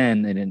worked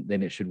then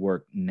it should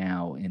work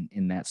now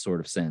in that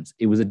sort of sense.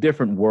 It was a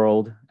different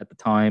world at the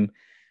time,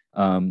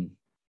 in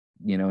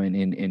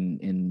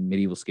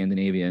medieval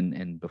Scandinavia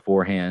and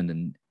beforehand,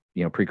 and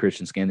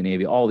pre-Christian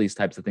Scandinavia. All these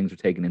types of things are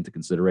taken into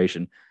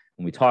consideration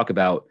when we talk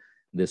about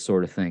this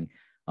sort of thing.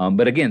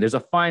 But again, there's a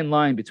fine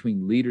line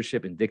between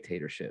leadership and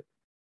dictatorship,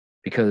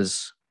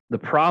 because the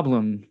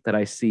problem that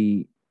I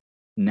see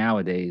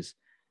nowadays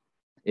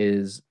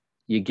is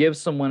you give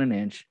someone an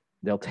inch,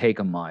 they'll take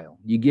a mile.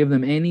 You give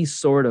them any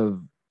sort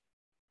of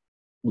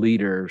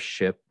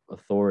leadership,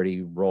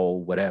 authority,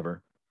 role,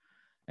 whatever,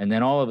 and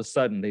then all of a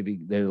sudden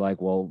they're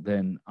like, well,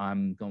 then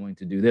I'm going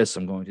to do this,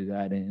 I'm going to do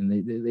that, and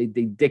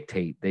they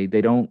dictate. They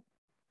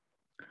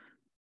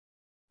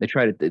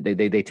try to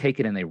they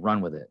take it and they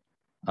run with it.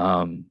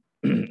 And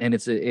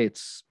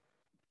it's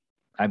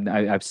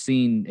I've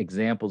seen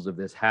examples of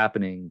this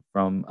happening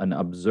from an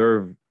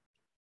observation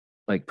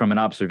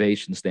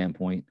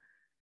standpoint,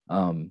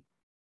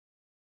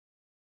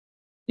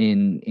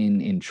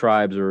 in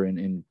tribes or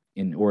in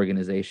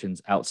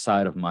organizations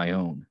outside of my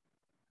own.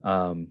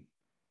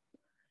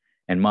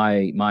 And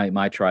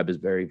my tribe is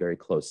very, very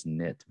close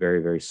knit,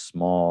 very, very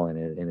small,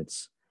 and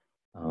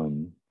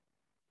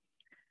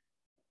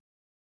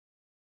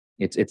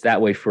it's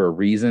that way for a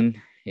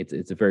reason.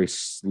 It's a very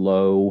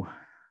slow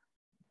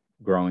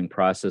growing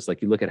process.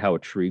 Like you look at how a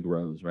tree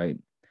grows, right?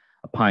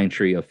 A pine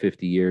tree of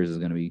 50 years is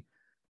going to be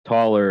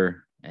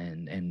taller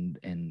and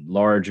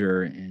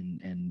larger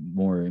and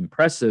more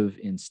impressive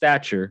in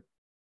stature.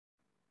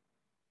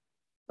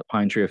 A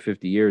pine tree of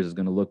 50 years is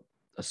going to look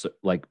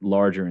like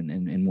larger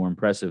and more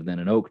impressive than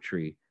an oak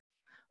tree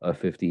of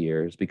 50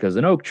 years, because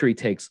an oak tree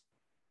takes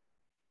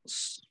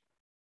its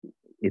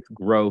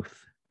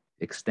growth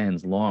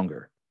extends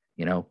longer.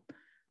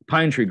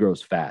 Pine tree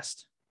grows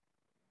fast,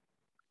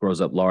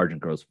 grows up large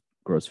and grows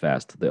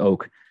fast. The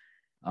oak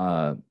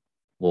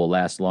will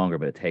last longer,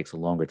 but it takes a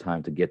longer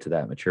time to get to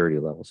that maturity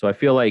level. So I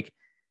feel like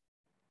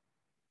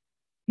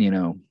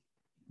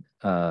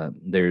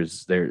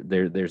there's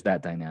that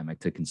dynamic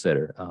to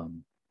consider.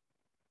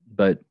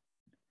 But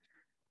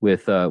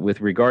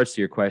with regards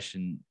to your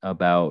question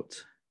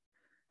about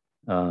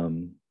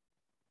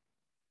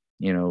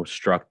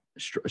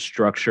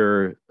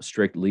structure,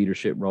 strict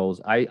leadership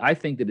roles, I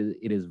think that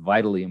it is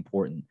vitally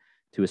important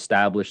to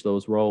establish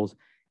those roles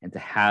and to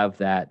have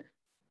that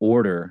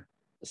order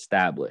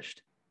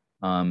established,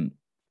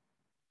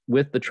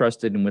 with the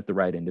trusted and with the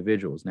right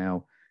individuals.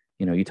 Now,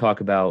 you talk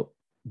about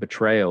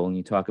betrayal and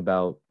you talk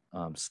about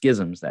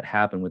schisms that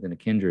happen within a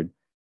kindred.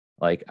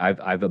 Like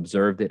I've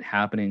observed it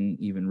happening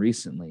even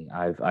recently.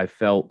 I've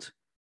felt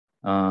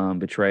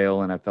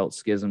betrayal, and I felt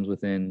schisms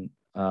within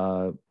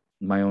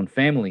my own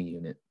family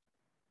unit.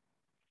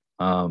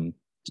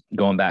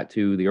 Going back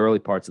to the early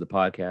parts of the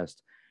podcast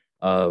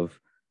of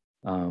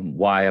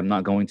why I'm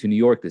not going to New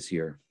York this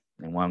year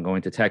and why I'm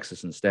going to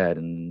Texas instead,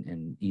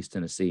 and East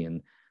Tennessee,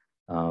 and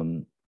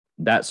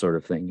that sort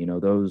of thing.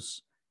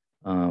 Those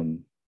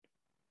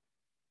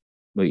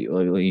when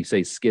you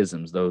say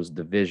schisms, those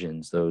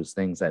divisions, those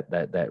things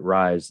that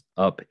rise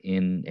up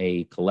in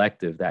a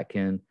collective that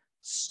can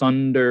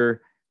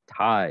sunder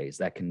ties,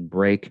 that can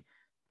break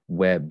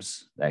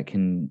webs, that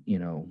can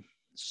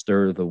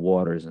stir the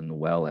waters in the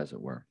well, as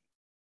it were.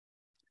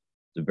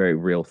 It's a very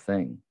real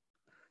thing.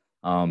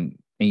 And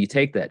you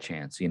take that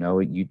chance,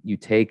 you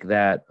take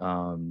that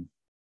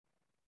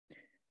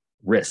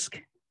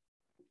risk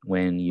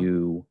when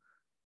you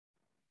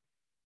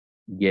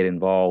get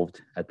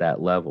involved at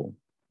that level.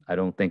 I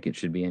don't think it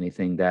should be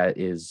anything that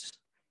is,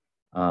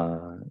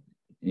 that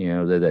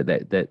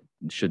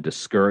should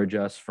discourage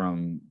us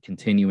from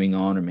continuing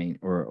on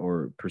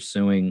or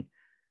pursuing,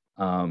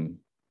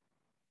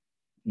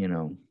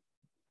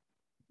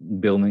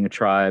 building a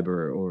tribe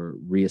or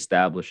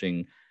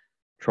reestablishing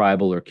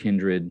tribal or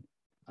kindred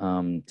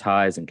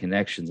ties and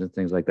connections and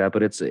things like that.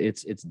 But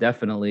it's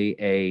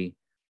definitely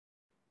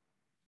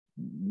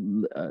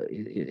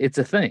it's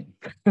a thing.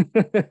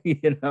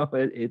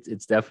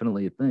 It's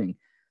definitely a thing,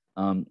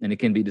 and it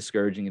can be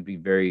discouraging and be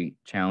very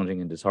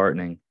challenging and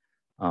disheartening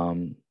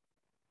to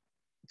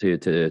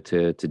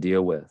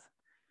deal with.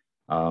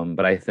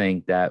 But I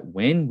think that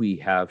when we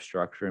have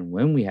structure and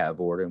when we have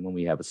order and when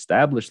we have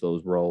established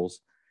those roles,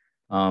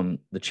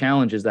 the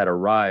challenges that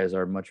arise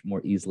are much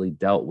more easily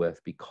dealt with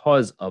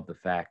because of the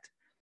fact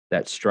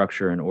that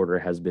structure and order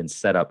has been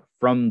set up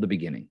from the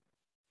beginning.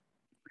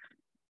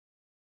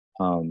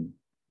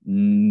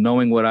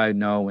 Knowing what I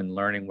know and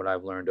learning what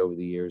I've learned over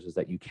the years is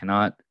that you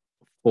cannot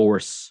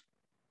force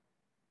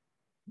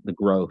the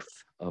growth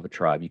of a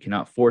tribe. You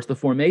cannot force the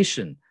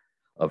formation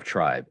of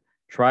tribe.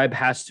 Tribe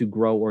has to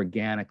grow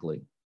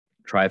organically.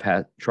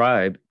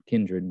 Tribe,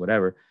 kindred,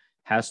 whatever,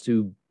 has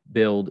to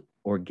build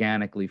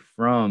organically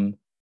from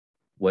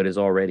what is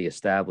already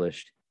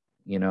established.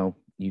 You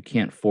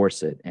can't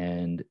force it.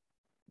 And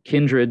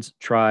kindreds,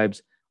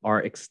 tribes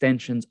are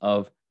extensions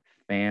of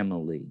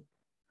family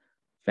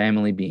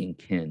being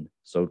kin.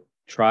 So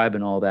tribe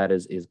and all that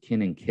is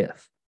kin and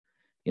kith.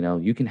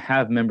 You can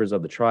have members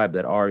of the tribe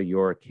that are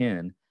your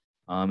kin,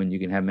 and you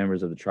can have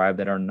members of the tribe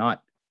that are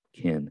not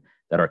kin,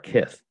 that are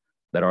kith,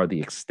 that are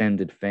the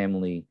extended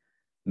family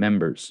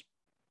members,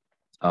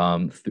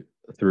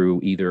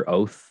 through either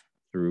oath,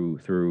 through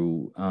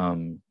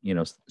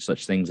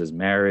such things as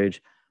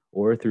marriage,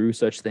 or through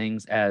such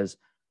things as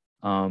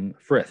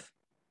frith.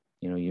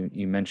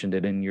 You mentioned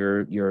it in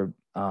your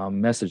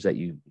message that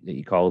you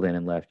called in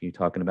and left. You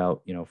talking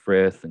about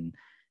frith and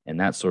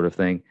that sort of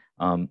thing.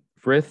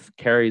 Frith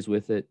carries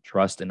with it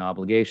trust and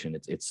obligation.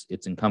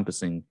 It's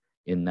encompassing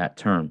in that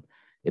term.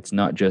 It's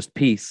not just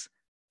peace,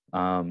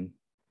 and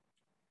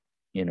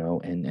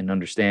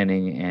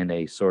understanding and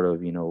a sort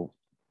of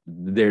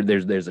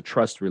there's a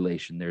trust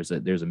relation. There's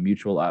a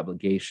mutual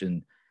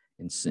obligation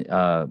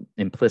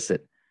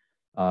implicit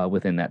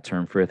within that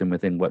term frith and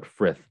within what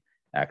frith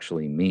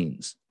actually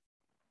means.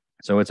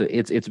 So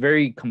it's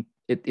very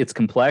it's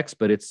complex,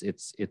 but it's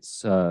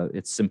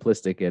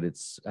simplistic at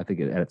its, I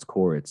think, at its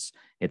core. It's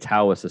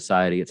how a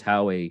society, it's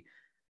how a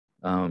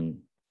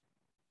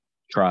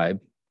tribe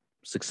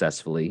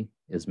successfully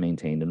is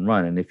maintained and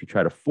run. And if you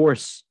try to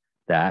force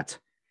that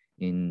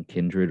in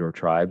kindred or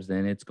tribes,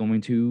 then it's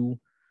going to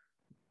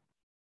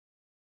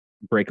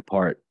break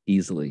apart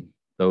easily.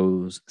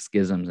 Those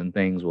schisms and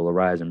things will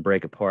arise and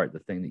break apart the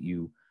thing that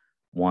you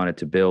wanted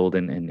to build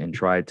and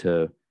try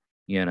to,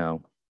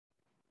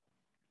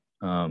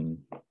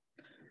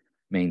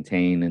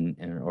 maintain and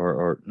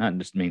or not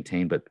just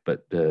maintain, but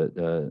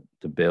to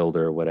build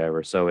or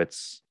whatever. So it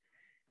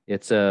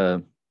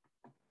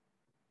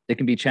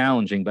can be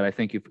challenging, but I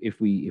think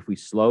if we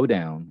slow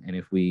down and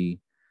if we,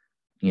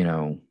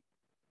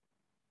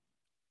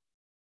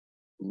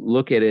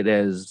 look at it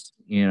as,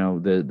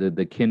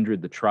 the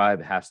kindred, the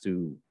tribe has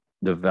to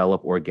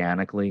develop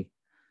organically.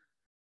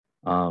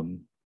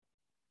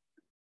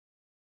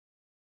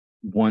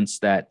 Once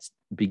that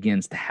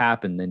begins to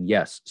happen, then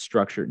yes,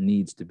 structure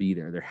needs to be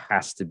there. There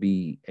has to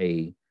be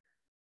a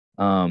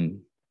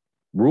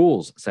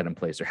rules set in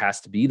place. There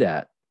has to be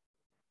that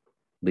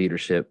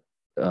leadership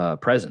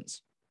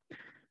presence.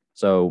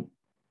 So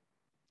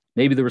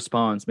maybe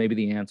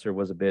the answer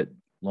was a bit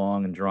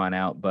long and drawn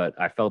out, but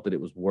I felt that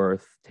it was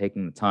worth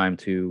taking the time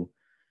to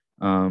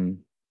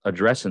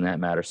address in that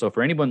matter. So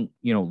for anyone,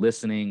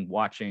 listening,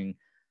 watching,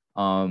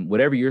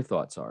 whatever your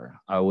thoughts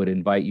are, I would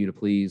invite you to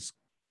please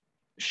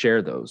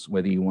share those,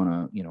 whether you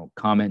want to,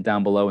 comment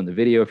down below in the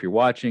video if you're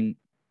watching,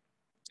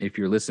 if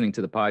you're listening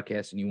to the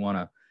podcast and you want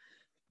to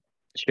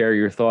share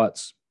your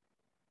thoughts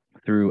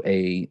through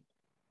a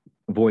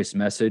voice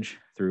message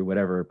through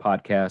whatever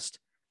podcast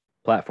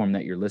platform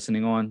that you're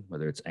listening on,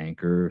 whether it's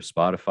Anchor,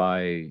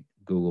 Spotify,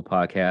 Google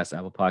Podcasts,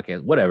 Apple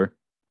Podcasts, whatever,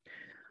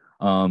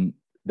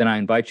 then I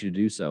invite you to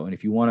do so. And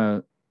if you want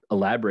to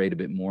elaborate a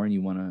bit more and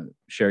you want to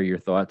share your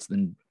thoughts,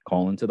 then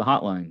call into the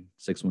hotline,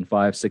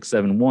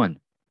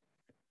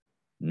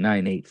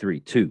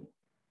 615-671-9832.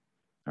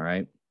 All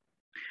right.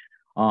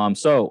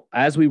 So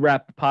as we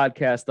wrap the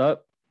podcast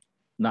up,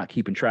 not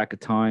keeping track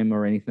of time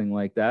or anything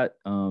like that,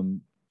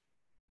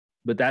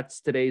 but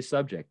that's today's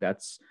subject.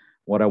 That's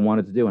what I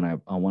wanted to do. And I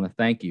want to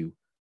thank you,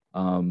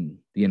 the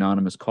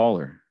anonymous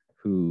caller,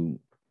 who,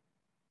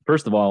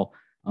 first of all,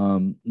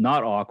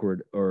 not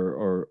awkward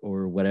or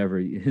whatever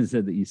is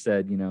it that you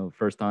said,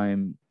 first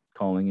time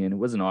calling in. It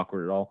wasn't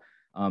awkward at all.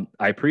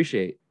 I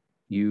appreciate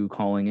you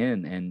calling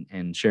in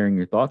and sharing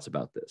your thoughts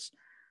about this.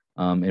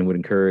 And would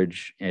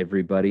encourage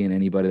everybody and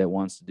anybody that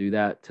wants to do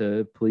that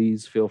to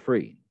please feel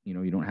free.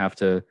 You don't have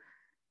to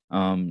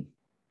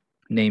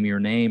name your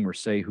name or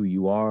say who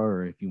you are,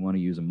 or if you want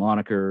to use a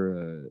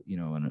moniker,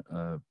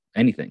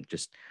 anything,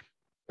 just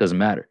doesn't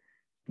matter.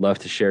 Love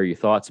to share your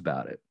thoughts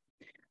about it.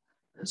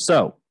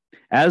 So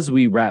as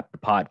we wrap the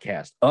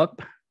podcast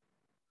up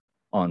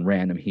on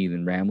Random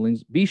Heathen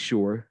Ramblings, be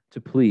sure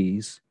to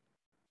please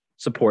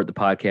support the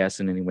podcast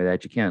in any way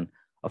that you can.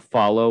 A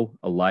follow,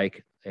 a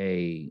like,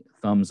 a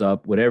thumbs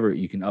up, whatever.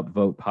 You can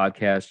upvote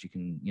podcasts. You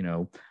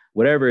can,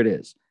 whatever it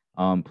is.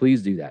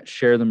 Please do that.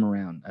 Share them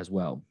around as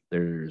well.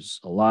 There's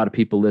a lot of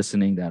people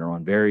listening that are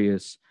on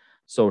various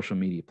social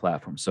media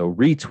platforms. So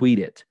retweet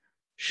it,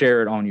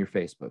 share it on your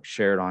Facebook,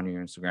 share it on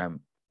your Instagram,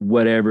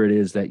 whatever it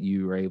is that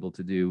you are able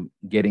to do.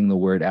 Getting the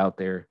word out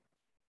there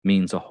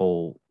means a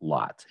whole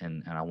lot.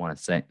 And I want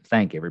to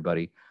thank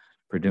everybody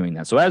for doing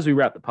that. So as we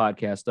wrap the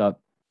podcast up,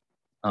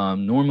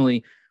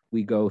 normally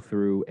we go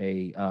through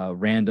a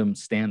random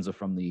stanza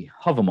from the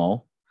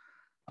Havamal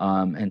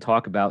and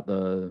talk about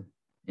the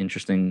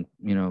interesting,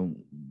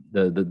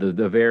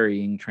 the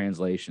varying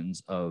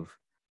translations of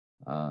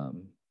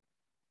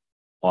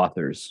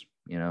authors,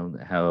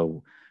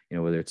 how,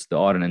 whether it's the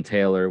Auden and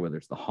Taylor, whether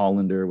it's the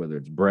Hollander, whether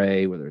it's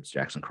Bray, whether it's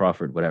Jackson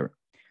Crawford, whatever.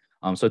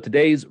 So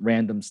today's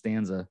random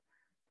stanza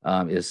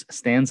is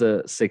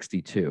stanza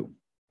 62.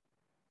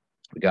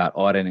 We got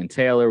Auden and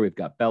Taylor, we've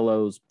got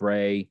Bellows,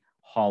 Bray,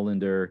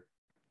 Hollander,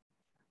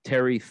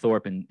 Terry,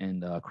 Thorpe,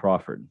 and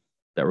Crawford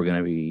that I'm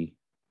going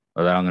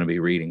to be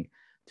reading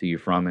to you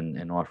from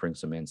and offering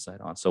some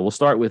insight on. So we'll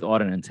start with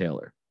Auden and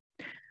Taylor.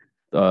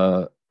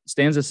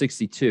 Stanza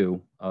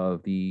 62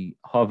 of the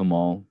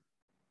Havamal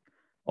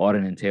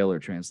Auden and Taylor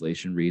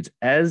translation reads,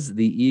 "As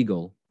the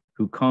eagle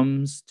who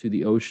comes to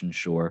the ocean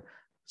shore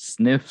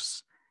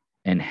sniffs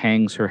and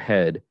hangs her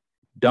head,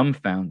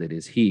 dumbfounded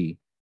is he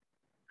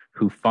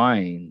who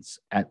finds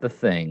at the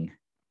thing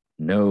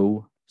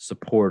no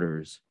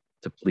supporters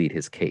to plead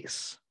his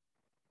case."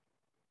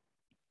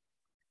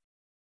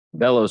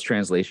 Bellows'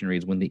 translation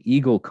reads, "When the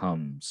eagle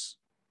comes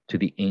to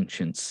the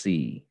ancient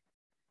sea,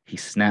 he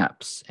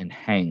snaps and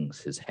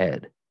hangs his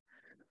head.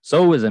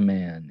 So is a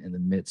man in the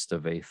midst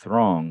of a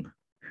throng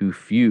who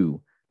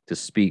few to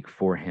speak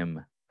for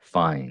him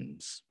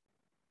finds."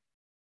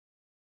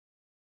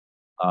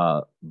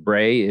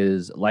 Bray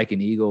is like an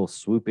eagle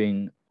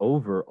swooping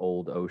over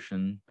old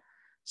ocean,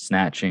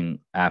 snatching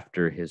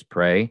after his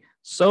prey.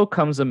 So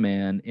comes a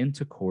man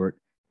into court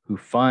who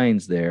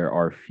finds there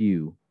are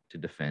few to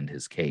defend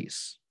his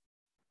case.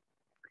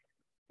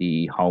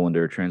 The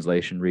Hollander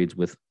translation reads,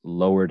 "With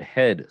lowered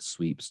head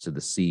sweeps to the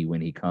sea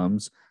when he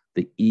comes,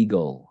 the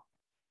eagle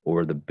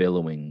or the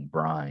billowing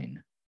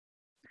brine.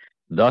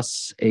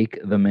 Thus ache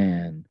the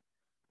man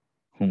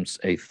whom's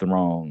a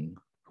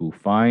throng, who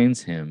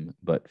finds him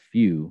but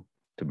few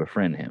to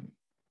befriend him."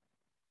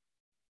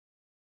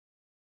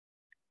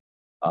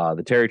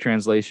 The Terry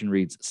translation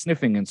reads,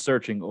 "Sniffing and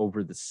searching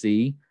over the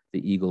sea,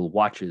 the eagle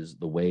watches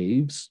the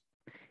waves.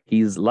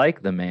 He's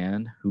like the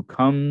man who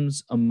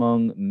comes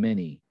among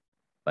many,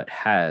 but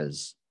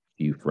has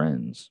few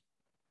friends."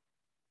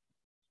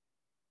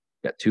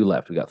 Got two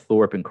left. We got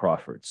Thorpe and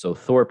Crawford. So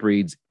Thorpe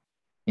reads,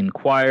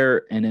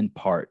 "Inquire and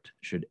impart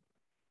should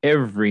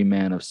every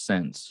man of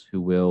sense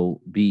who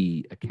will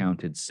be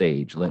accounted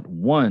sage. Let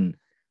one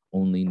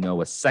only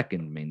know a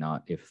second may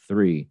not, if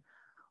three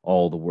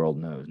all the world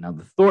knows." Now,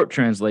 the Thorpe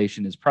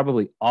translation is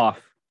probably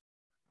off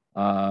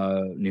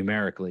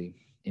numerically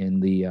in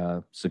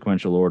the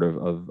sequential order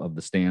of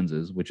the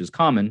stanzas, which is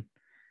common.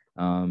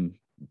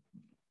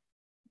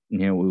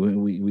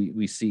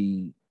 We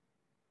see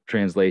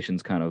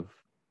translations kind of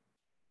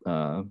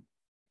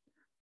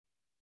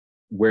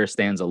where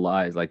stanza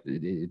lies. Like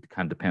it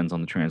kind of depends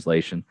on the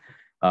translation.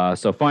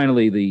 So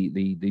finally,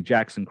 the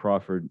Jackson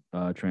Crawford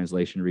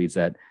translation reads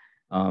that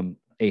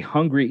a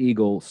hungry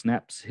eagle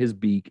snaps his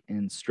beak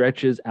and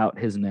stretches out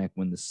his neck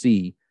when the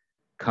sea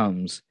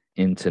comes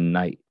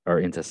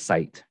into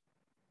sight.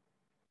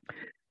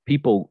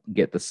 People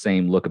get the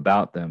same look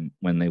about them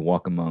when they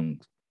walk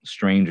among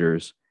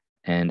strangers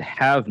and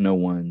have no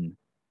one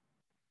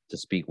to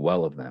speak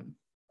well of them.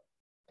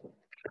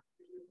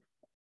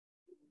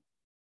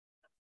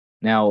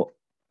 Now,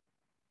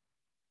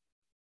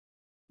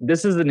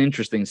 this is an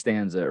interesting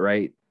stanza,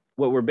 right?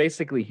 What we're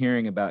basically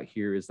hearing about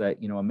here is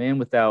that, a man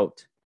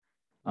without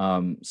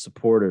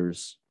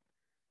supporters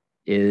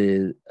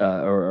is,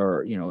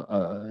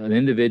 an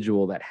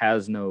individual that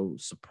has no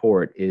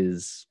support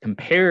is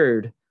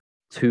compared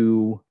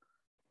to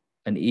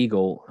an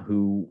eagle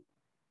who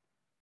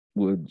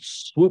would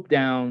swoop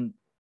down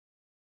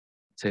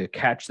to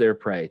catch their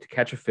prey, to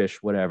catch a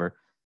fish, whatever,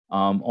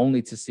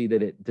 only to see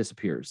that it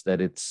disappears,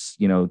 that it's,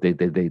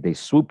 they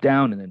swoop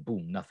down and then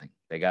boom, nothing.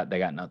 They got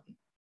nothing.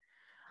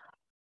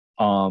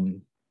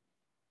 And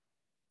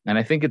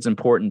I think it's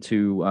important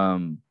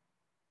to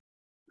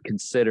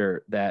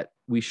consider that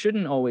we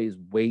shouldn't always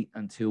wait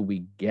until we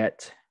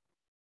get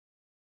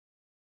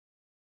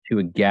to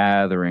a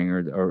gathering,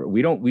 or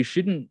we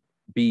shouldn't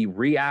be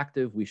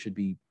reactive. We should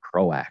be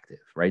proactive,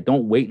 right?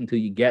 Don't wait until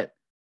you get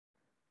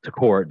to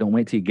court. Don't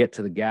wait till you get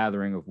to the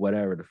gathering of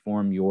whatever to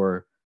form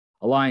your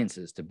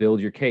alliances, to build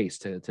your case,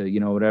 to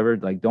whatever.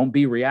 Like, don't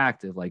be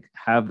reactive. Like,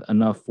 have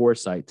enough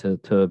foresight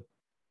to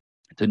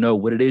know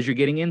what it is you're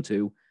getting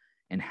into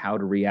and how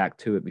to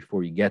react to it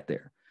before you get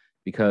there.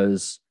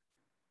 Because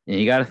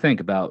you got to think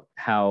about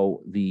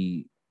how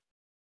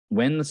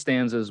when the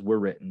stanzas were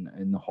written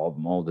in the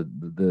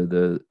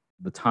Havamal,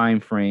 the time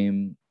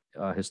frame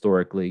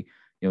historically,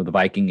 the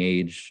Viking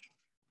Age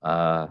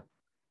of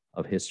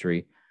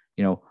history,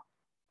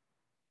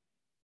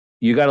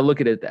 you got to look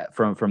at it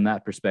from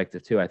that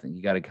perspective too. I think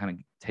you got to kind of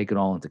take it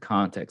all into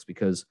context,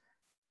 because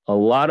a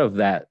lot of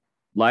that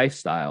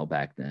lifestyle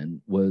back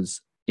then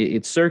was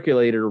it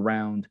circulated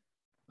around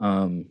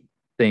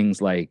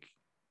things like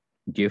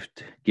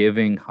gift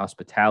giving,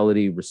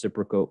 hospitality,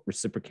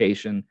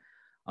 reciprocation.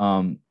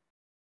 Because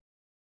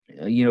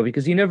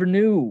you never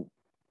knew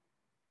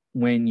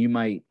when you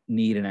might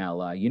need an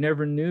ally. You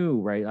never knew,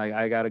 right?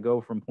 I got to go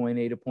from point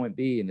A to point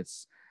B, and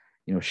it's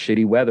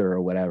shitty weather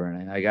or whatever,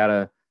 and I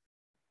gotta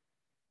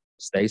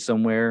stay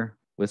somewhere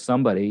with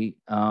somebody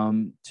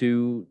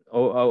to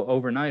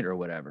overnight or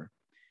whatever.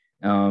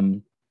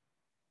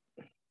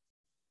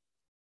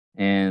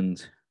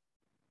 And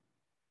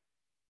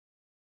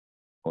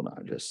hold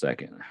on just a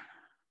second.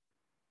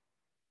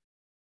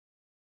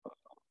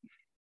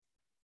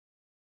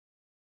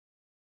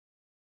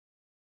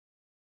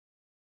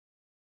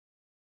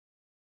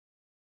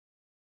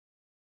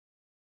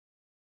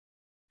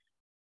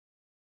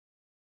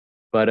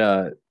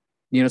 But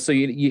so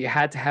you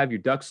had to have your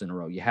ducks in a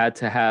row. You had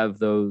to have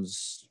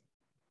those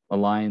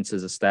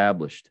alliances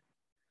established,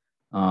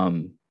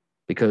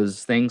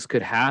 because things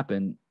could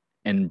happen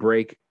and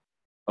break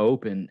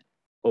open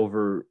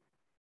over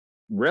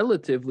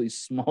relatively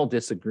small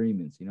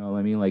disagreements. You know what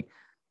I mean? Like,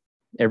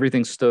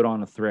 everything stood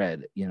on a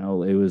thread. There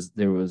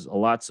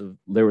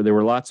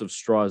were lots of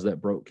straws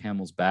that broke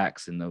camels'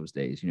 backs in those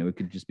days. It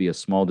could just be a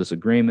small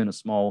disagreement, a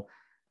small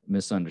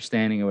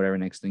misunderstanding or whatever.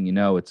 Next thing you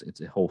know, it's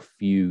a whole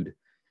feud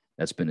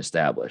that's been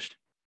established.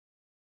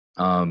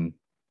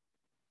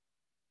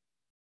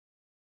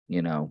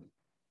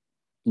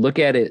 Look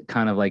at it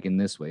kind of like in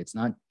this way. It's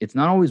not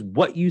always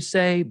what you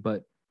say,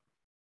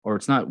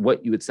 it's not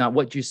what you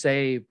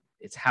say,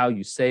 it's how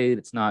you say it.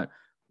 It's not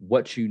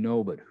what you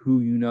know, but who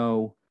you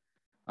know.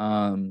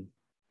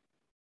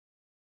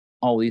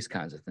 All these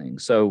kinds of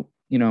things. So,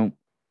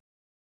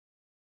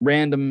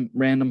 random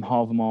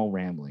Havamal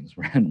ramblings,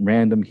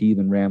 random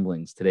heathen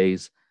ramblings.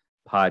 Today's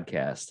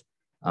podcast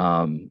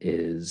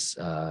is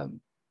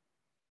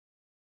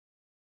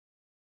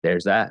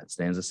there's that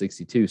stanza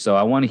 62. So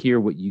I want to hear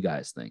what you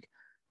guys think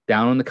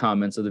down in the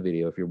comments of the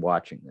video. If you're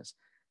watching this,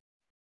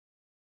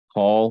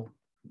 call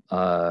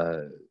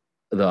the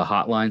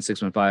hotline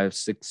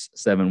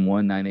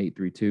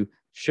 615-671-9832.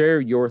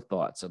 Share your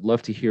thoughts. I'd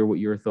love to hear what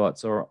your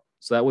thoughts are,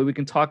 so that way we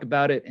can talk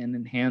about it and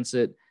enhance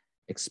it,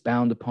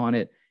 expound upon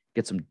it,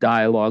 get some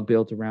dialogue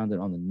built around it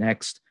on the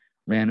next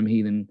Random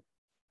Heathen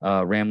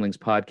Ramblings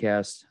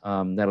podcast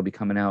that'll be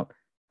coming out.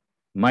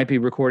 Might be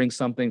recording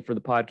something for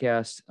the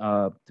podcast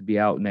to be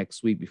out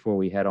next week before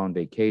we head on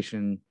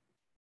vacation.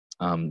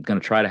 I'm going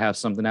to try to have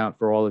something out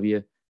for all of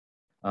you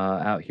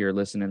out here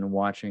listening and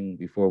watching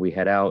before we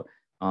head out.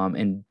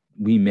 And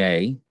we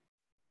may,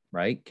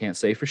 right? Can't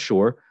say for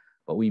sure,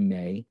 but we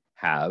may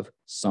have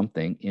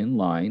something in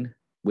line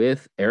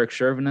with Eric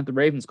Shervin at the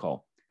Ravens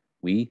Call.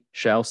 We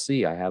shall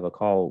see. I have a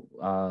call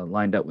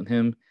lined up with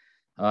him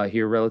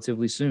here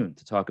relatively soon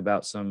to talk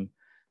about some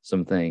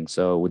things.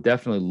 So would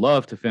definitely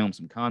love to film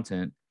some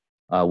content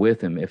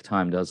with him if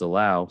time does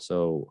allow.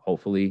 So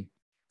hopefully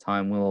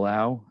time will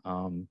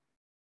allow.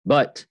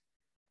 But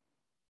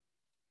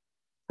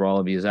for all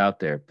of you out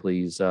there,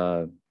 please,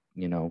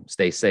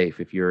 stay safe.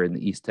 If you're in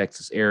the East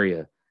Texas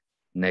area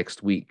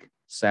next week,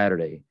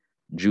 Saturday,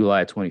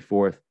 July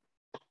 24th,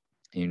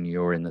 and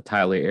you're in the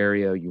Tyler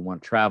area, you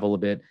want to travel a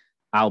bit,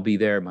 I'll be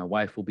there. My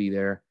wife will be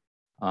there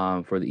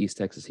for the East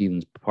Texas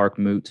Heathens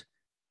Parkmoot.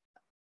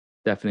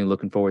 Definitely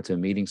looking forward to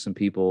meeting some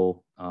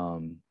people,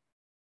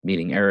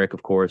 meeting Eric,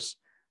 of course.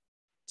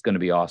 It's going to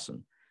be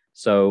awesome.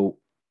 So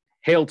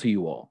hail to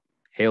you all.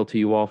 Hail to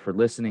you all for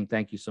listening.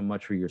 Thank you so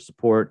much for your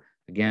support.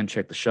 Again,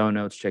 check the show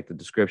notes, check the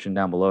description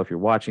down below if you're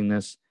watching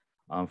this.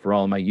 For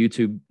all of my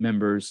YouTube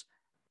members,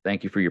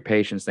 thank you for your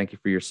patience. Thank you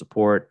for your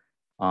support.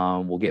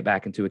 We'll get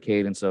back into a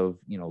cadence of,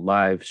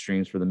 live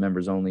streams for the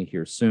members only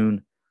here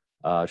soon.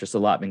 Just a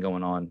lot been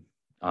going on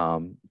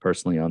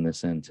personally on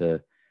this end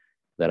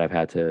that I've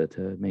had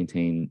to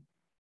maintain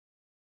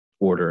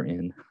order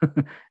in,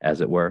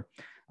 as it were.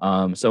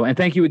 And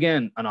thank you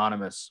again,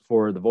 Anonymous,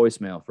 for the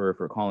voicemail,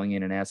 for calling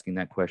in and asking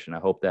that question. I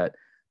hope that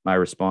my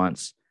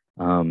response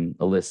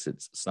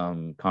elicits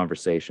some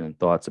conversation and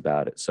thoughts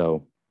about it.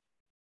 So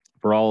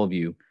for all of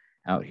you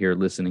out here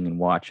listening and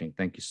watching,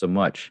 thank you so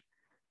much.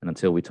 And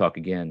until we talk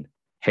again,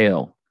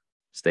 hail,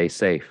 stay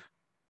safe.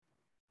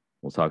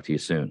 We'll talk to you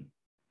soon.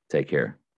 Take care.